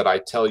thing that I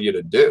tell you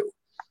to do?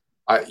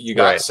 You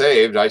got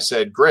saved. I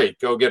said, great,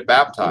 go get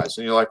baptized.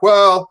 And you're like,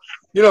 well,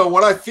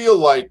 when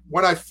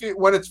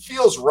it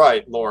feels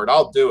right, Lord,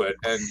 I'll do it.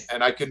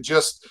 And I can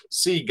just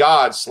see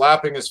God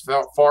slapping his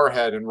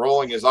forehead and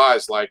rolling his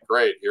eyes like,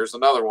 great, here's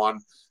another one.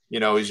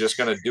 He's just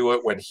going to do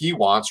it when he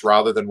wants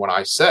rather than when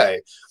I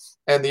say.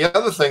 And the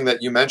other thing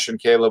that you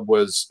mentioned, Caleb,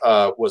 was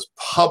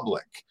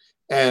public.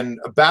 And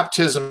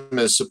baptism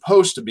is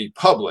supposed to be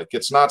public.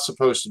 It's not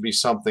supposed to be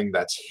something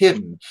that's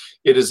hidden.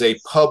 It is a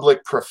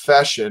public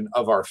profession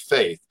of our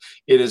faith.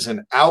 It is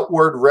an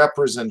outward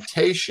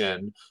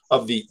representation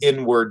of the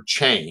inward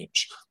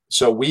change.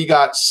 So we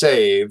got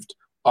saved.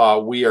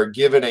 We are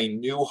given a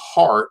new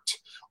heart.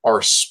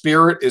 our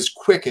spirit is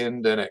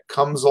quickened and it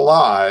comes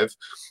alive.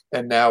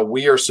 And now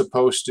we are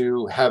supposed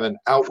to have an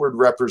outward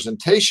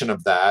representation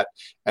of that.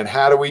 And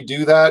how do we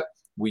do that?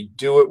 We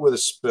do it with a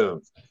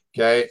spoon.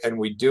 Okay. And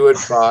we do it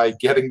by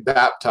getting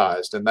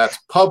baptized, and that's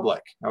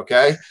public.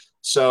 Okay.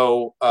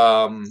 So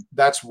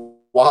that's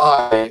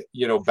why,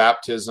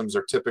 baptisms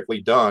are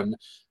typically done.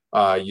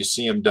 You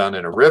see them done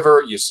in a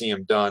river. You see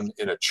them done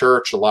in a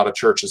church. A lot of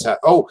churches have.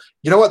 Oh,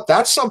 you know what?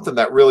 That's something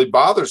that really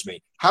bothers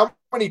me. How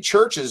many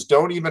churches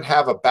don't even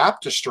have a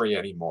baptistry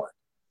anymore?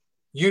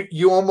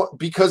 You almost,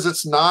 because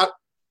it's not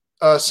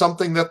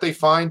something that they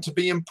find to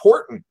be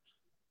important.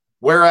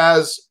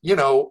 Whereas,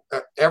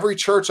 every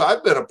church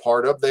I've been a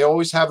part of, they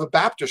always have a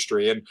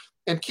baptistry.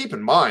 And keep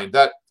in mind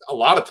that a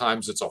lot of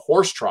times it's a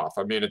horse trough.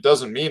 I mean, it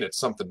doesn't mean it's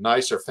something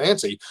nice or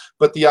fancy,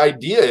 but the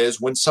idea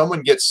is when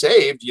someone gets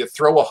saved, you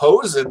throw a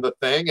hose in the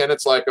thing and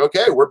it's like,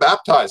 okay, we're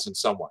baptizing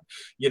someone,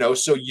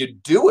 so you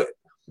do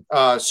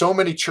it. So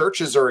many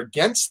churches are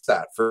against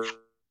that for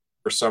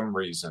some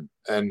reason.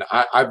 And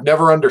I've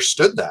never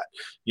understood that.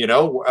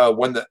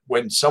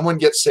 When someone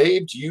gets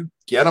saved, you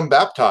get them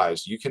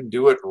baptized. You can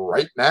do it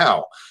right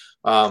now.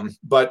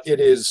 But it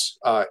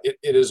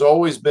has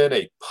always been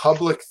a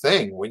public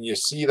thing. When you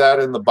see that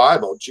in the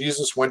Bible,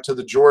 Jesus went to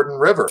the Jordan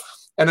River,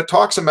 and it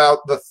talks about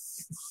the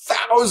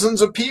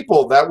thousands of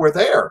people that were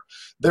there.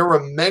 There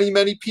were many,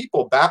 many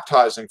people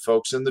baptizing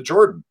folks in the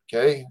Jordan.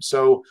 Okay.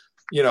 So,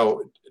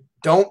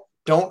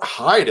 don't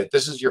hide it.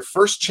 This is your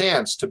first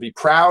chance to be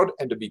proud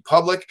and to be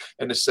public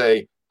and to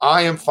say,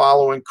 I am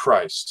following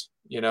Christ,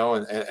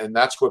 and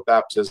that's what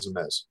baptism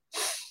is.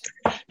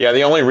 Yeah.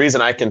 The only reason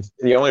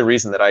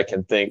that I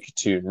can think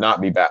to not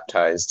be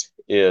baptized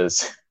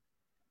is,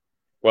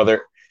 well,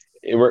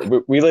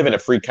 we live in a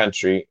free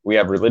country. We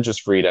have religious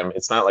freedom.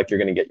 It's not like you're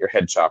going to get your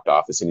head chopped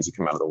off as soon as you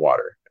come out of the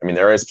water. I mean,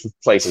 there is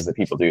places that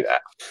people do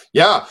that.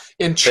 Yeah.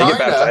 In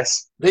China,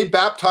 they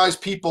baptize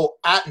people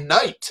at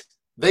night.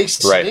 They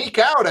sneak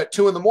out at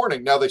 2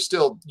 a.m. Now they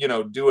still,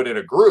 do it in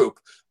a group,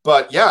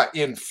 but yeah,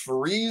 in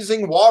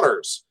freezing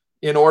waters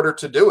in order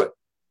to do it,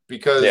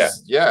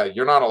 because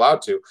you're not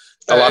allowed to.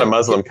 A lot of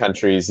Muslim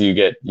countries, you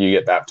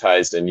get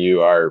baptized and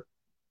you are,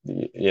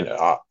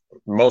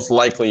 most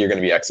likely you're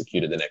going to be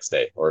executed the next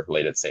day or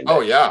late at the same day.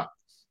 Oh yeah.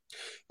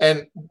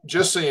 And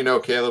just so you know,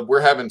 Caleb, we're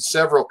having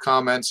several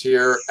comments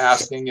here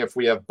asking if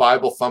we have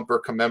Bible Thumper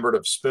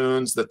commemorative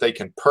spoons that they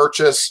can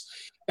purchase.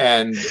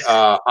 And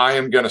I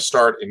am going to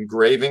start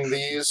engraving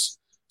these.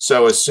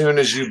 So as soon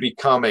as you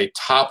become a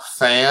top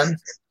fan,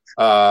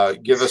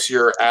 give us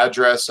your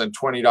address and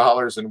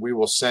 $20, and we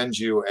will send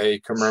you a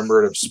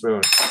commemorative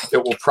spoon.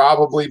 It will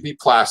probably be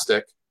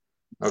plastic.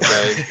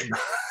 Okay.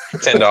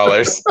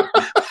 $10.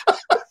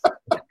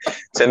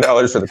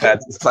 $10 for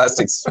the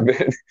plastic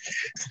spoon.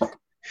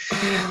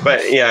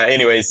 But yeah,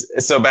 anyways,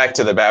 so back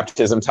to the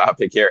baptism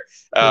topic here.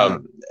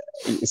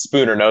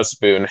 Spoon or no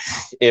spoon,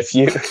 if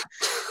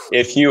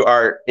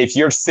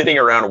you're sitting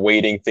around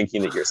waiting,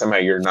 thinking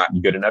that you're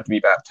not good enough to be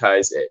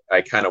baptized,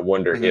 I kind of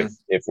wonder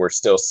if we're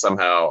still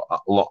somehow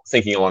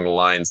thinking along the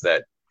lines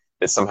that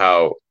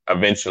somehow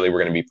eventually we're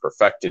going to be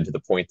perfected to the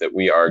point that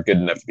we are good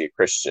enough to be a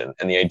Christian.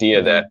 And the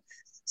idea that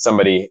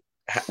somebody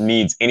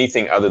needs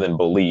anything other than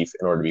belief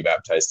in order to be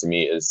baptized, to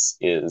me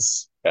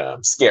is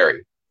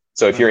scary.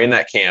 So if you're in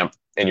that camp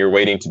and you're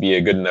waiting to be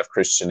a good enough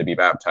Christian to be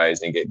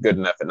baptized and get good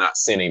enough at not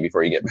sinning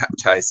before you get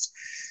baptized,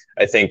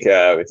 I think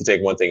if you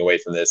take one thing away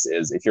from this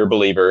is, if you're a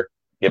believer,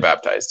 get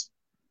baptized.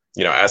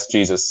 Ask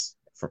Jesus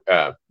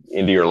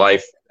into your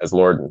life as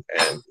Lord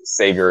and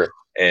Savior,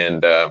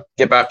 and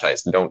get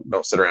baptized. And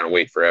don't sit around and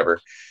wait forever.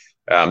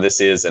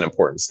 This is an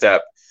important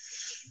step.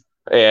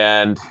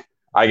 And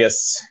I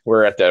guess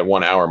we're at the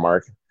 1 hour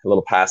mark, a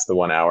little past the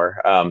 1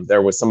 hour.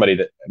 There was somebody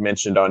that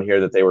mentioned on here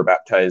that they were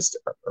baptized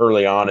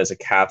early on as a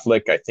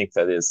Catholic. I think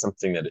that is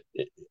something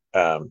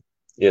that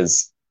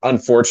is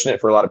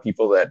unfortunate for a lot of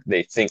people, that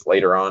they think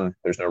later on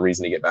there's no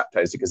reason to get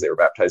baptized because they were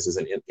baptized as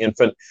an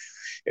infant.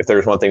 If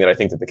there's one thing that I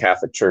think that the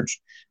Catholic Church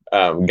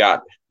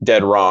got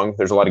dead wrong,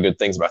 there's a lot of good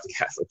things about the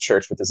Catholic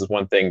Church, but this is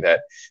one thing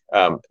that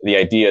the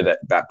idea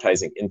that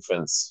baptizing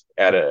infants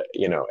at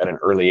an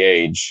early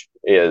age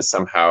is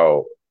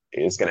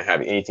going to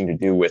have anything to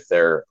do with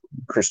their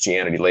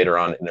Christianity later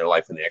on in their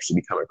life when they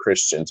actually become a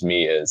Christian, to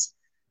me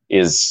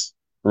is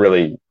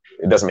really,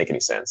 it doesn't make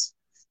any sense.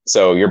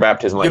 So your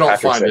baptism, like you don't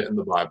Patrick find said, it in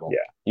the Bible.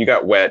 Yeah, you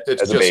got wet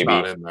as a baby.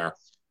 Not in there.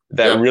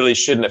 That really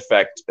shouldn't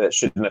affect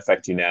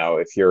you now.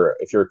 If you're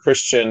a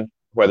Christian,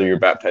 whether you're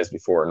baptized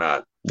before or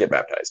not, get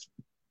baptized.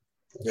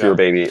 If you're a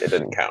baby, it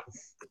doesn't count.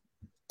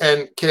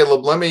 And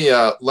Caleb,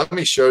 let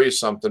me show you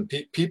something.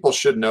 People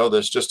should know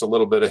this, just a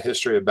little bit of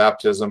history of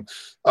baptism.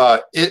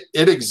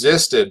 It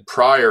existed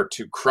prior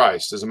to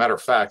Christ. As a matter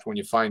of fact, when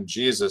you find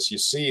Jesus, you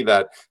see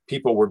that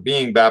people were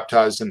being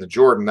baptized in the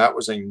Jordan. That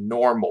was a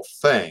normal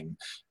thing.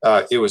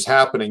 It was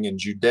happening in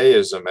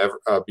Judaism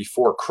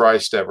before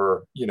Christ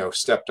ever,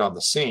 stepped on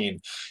the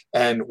scene.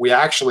 And we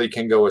actually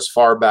can go as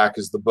far back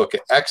as the book of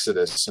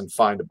Exodus and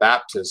find a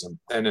baptism.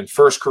 And in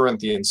 1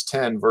 Corinthians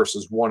 10,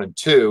 verses 1 and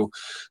 2,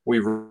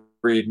 we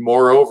read,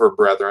 moreover,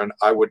 brethren,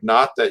 I would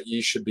not that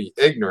ye should be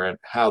ignorant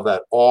how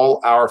that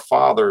all our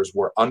fathers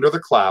were under the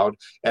cloud,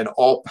 and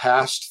all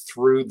passed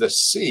through the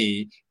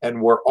sea,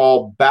 and were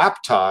all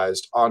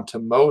baptized unto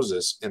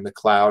Moses in the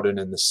cloud and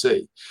in the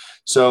sea.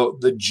 So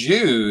the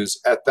Jews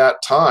at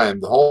that time,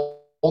 the whole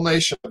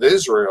nation of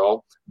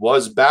Israel,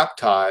 was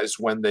baptized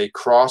when they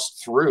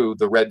crossed through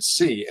the Red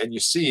Sea. And you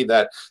see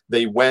that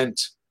they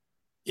went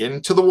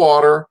into the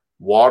water.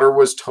 Water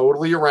was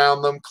totally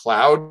around them.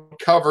 Cloud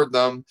covered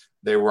them.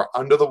 They were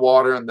under the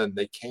water, and then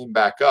they came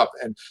back up.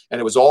 And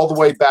it was all the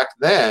way back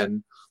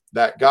then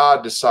that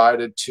God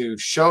decided to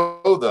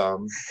show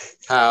them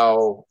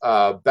how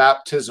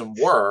baptism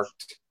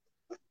worked,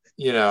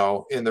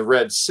 in the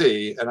Red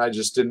Sea. And I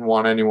just didn't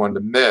want anyone to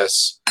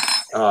miss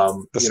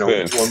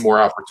one more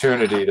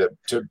opportunity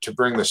to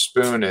bring the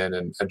spoon in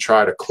and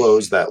try to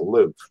close that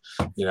loop,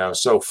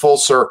 so full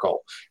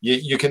circle.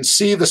 You can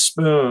see the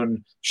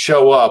spoon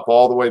show up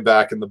all the way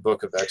back in the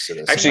book of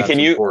Exodus. Actually, can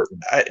you,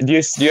 do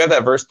you have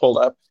that verse pulled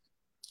up?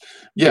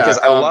 Yeah. Because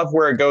I love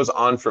where it goes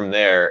on from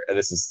there.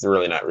 This is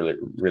really not really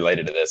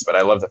related to this, but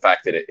I love the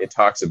fact that it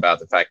talks about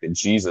the fact that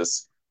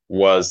Jesus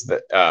was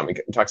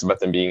it talks about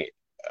them being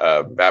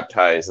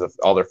baptized,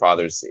 all their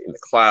fathers in the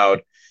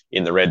cloud,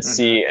 in the Red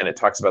Sea, and it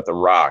talks about the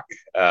rock,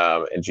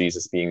 and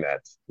Jesus being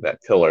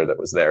that pillar that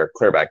was there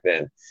clear back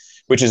then,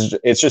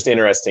 it's just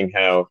interesting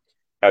how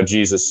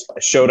Jesus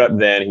showed up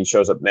then, he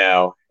shows up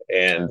now,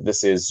 and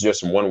this is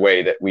just one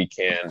way that we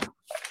can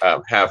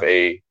have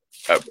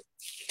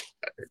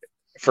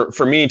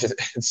for me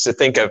to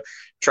think of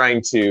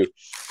trying to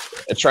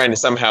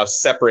somehow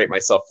separate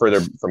myself further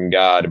from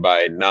God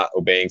by not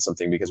obeying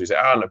something because we say,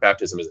 oh, no,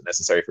 baptism isn't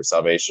necessary for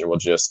salvation. We'll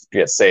just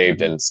get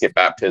saved and skip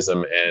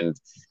baptism and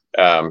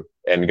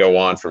go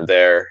on from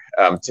there.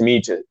 To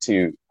me, to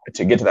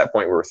get to that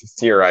point where we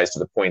theorize to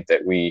the point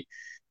that we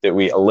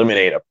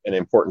eliminate an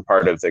important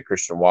part of the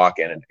Christian walk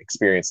and an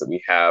experience that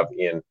we have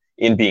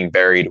in being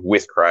buried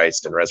with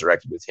Christ and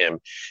resurrected with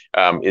him,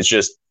 it's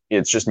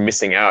just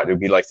missing out. It would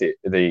be like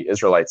the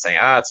Israelites saying,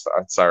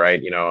 it's all right.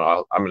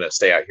 I'm going to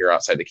stay out here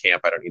outside the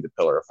camp. I don't need the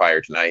pillar of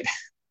fire tonight.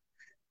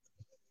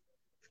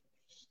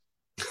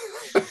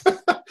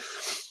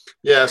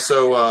 Yeah,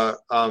 so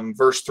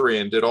verse 3,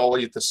 and did all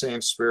eat the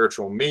same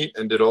spiritual meat,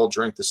 and did all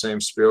drink the same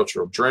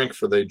spiritual drink,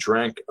 for they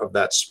drank of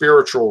that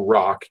spiritual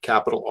rock,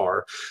 capital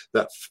R,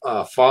 that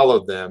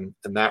followed them,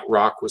 and that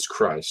rock was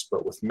Christ.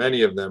 But with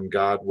many of them,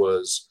 God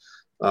was,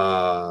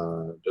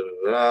 and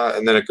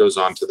then it goes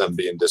on to them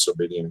being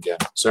disobedient again.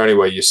 So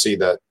anyway, you see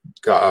that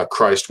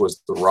Christ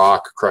was the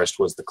rock, Christ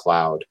was the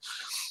cloud.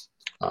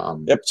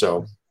 Yep.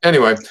 So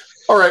anyway.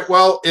 All right.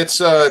 Well, it's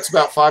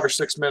about 5 or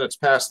 6 minutes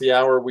past the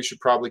hour. We should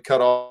probably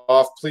cut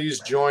off. Please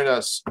join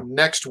us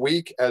next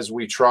week as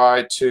we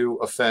try to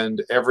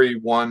offend every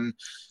one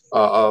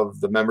of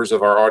the members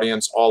of our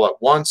audience all at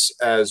once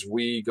as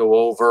we go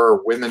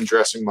over women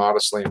dressing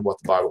modestly and what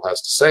the Bible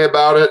has to say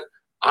about it.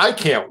 I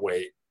can't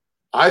wait.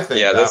 I think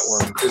that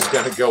one is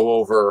going to go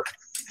over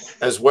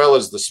as well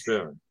as the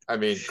spoon. I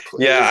mean,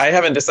 I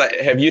haven't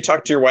decided. Have you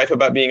talked to your wife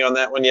about being on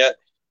that one yet?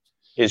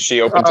 Is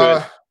she open to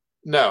it?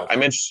 No.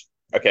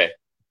 Okay.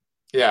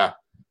 Yeah.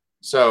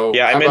 So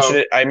yeah,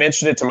 I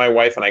mentioned it to my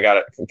wife, and I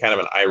got kind of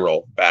an eye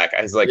roll back.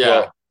 I was like,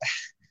 well,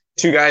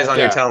 two guys on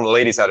here telling the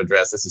ladies how to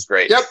dress. This is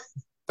great. Yep.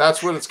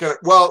 That's what it's going to.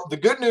 Well, the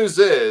good news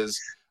is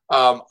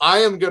I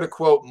am going to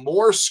quote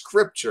more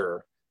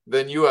scripture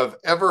than you have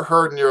ever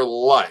heard in your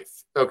life.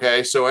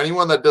 Okay. So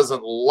anyone that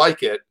doesn't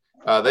like it,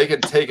 they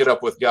can take it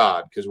up with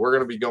God, because we're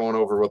going to be going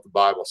over what the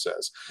Bible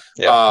says.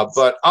 Yeah.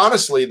 But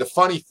honestly, the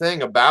funny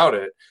thing about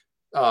it,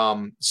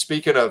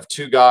 speaking of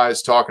two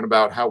guys talking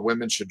about how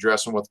women should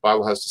dress and what the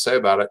Bible has to say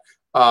about it,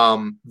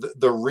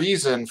 the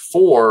reason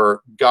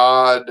for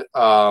God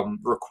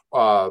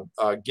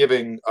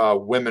giving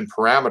women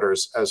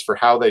parameters as for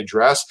how they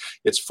dress,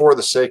 it's for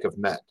the sake of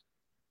men.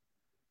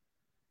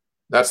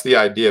 That's the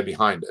idea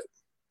behind it.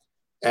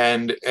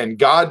 And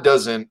God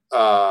doesn't,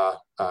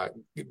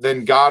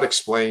 then God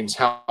explains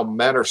how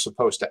men are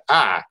supposed to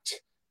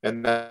act,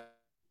 and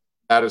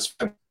that is,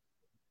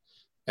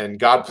 and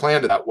God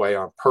planned it that way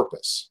on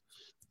purpose.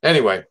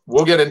 Anyway,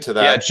 we'll get into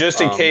that. Yeah, just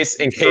in case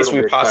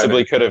we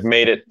possibly could have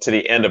made it to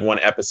the end of one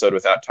episode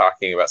without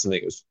talking about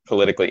something that was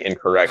politically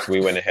incorrect,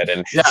 we went ahead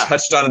and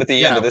touched on it at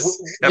the end of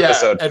this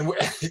episode.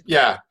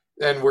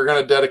 And we're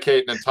going to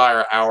dedicate an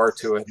entire hour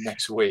to it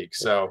next week.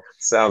 So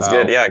sounds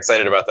good. Yeah,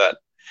 excited about that.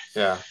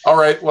 Yeah. All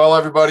right. Well,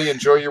 everybody,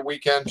 enjoy your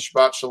weekend.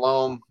 Shabbat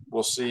shalom.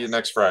 We'll see you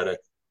next Friday.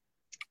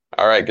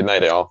 All right. Good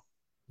night, all.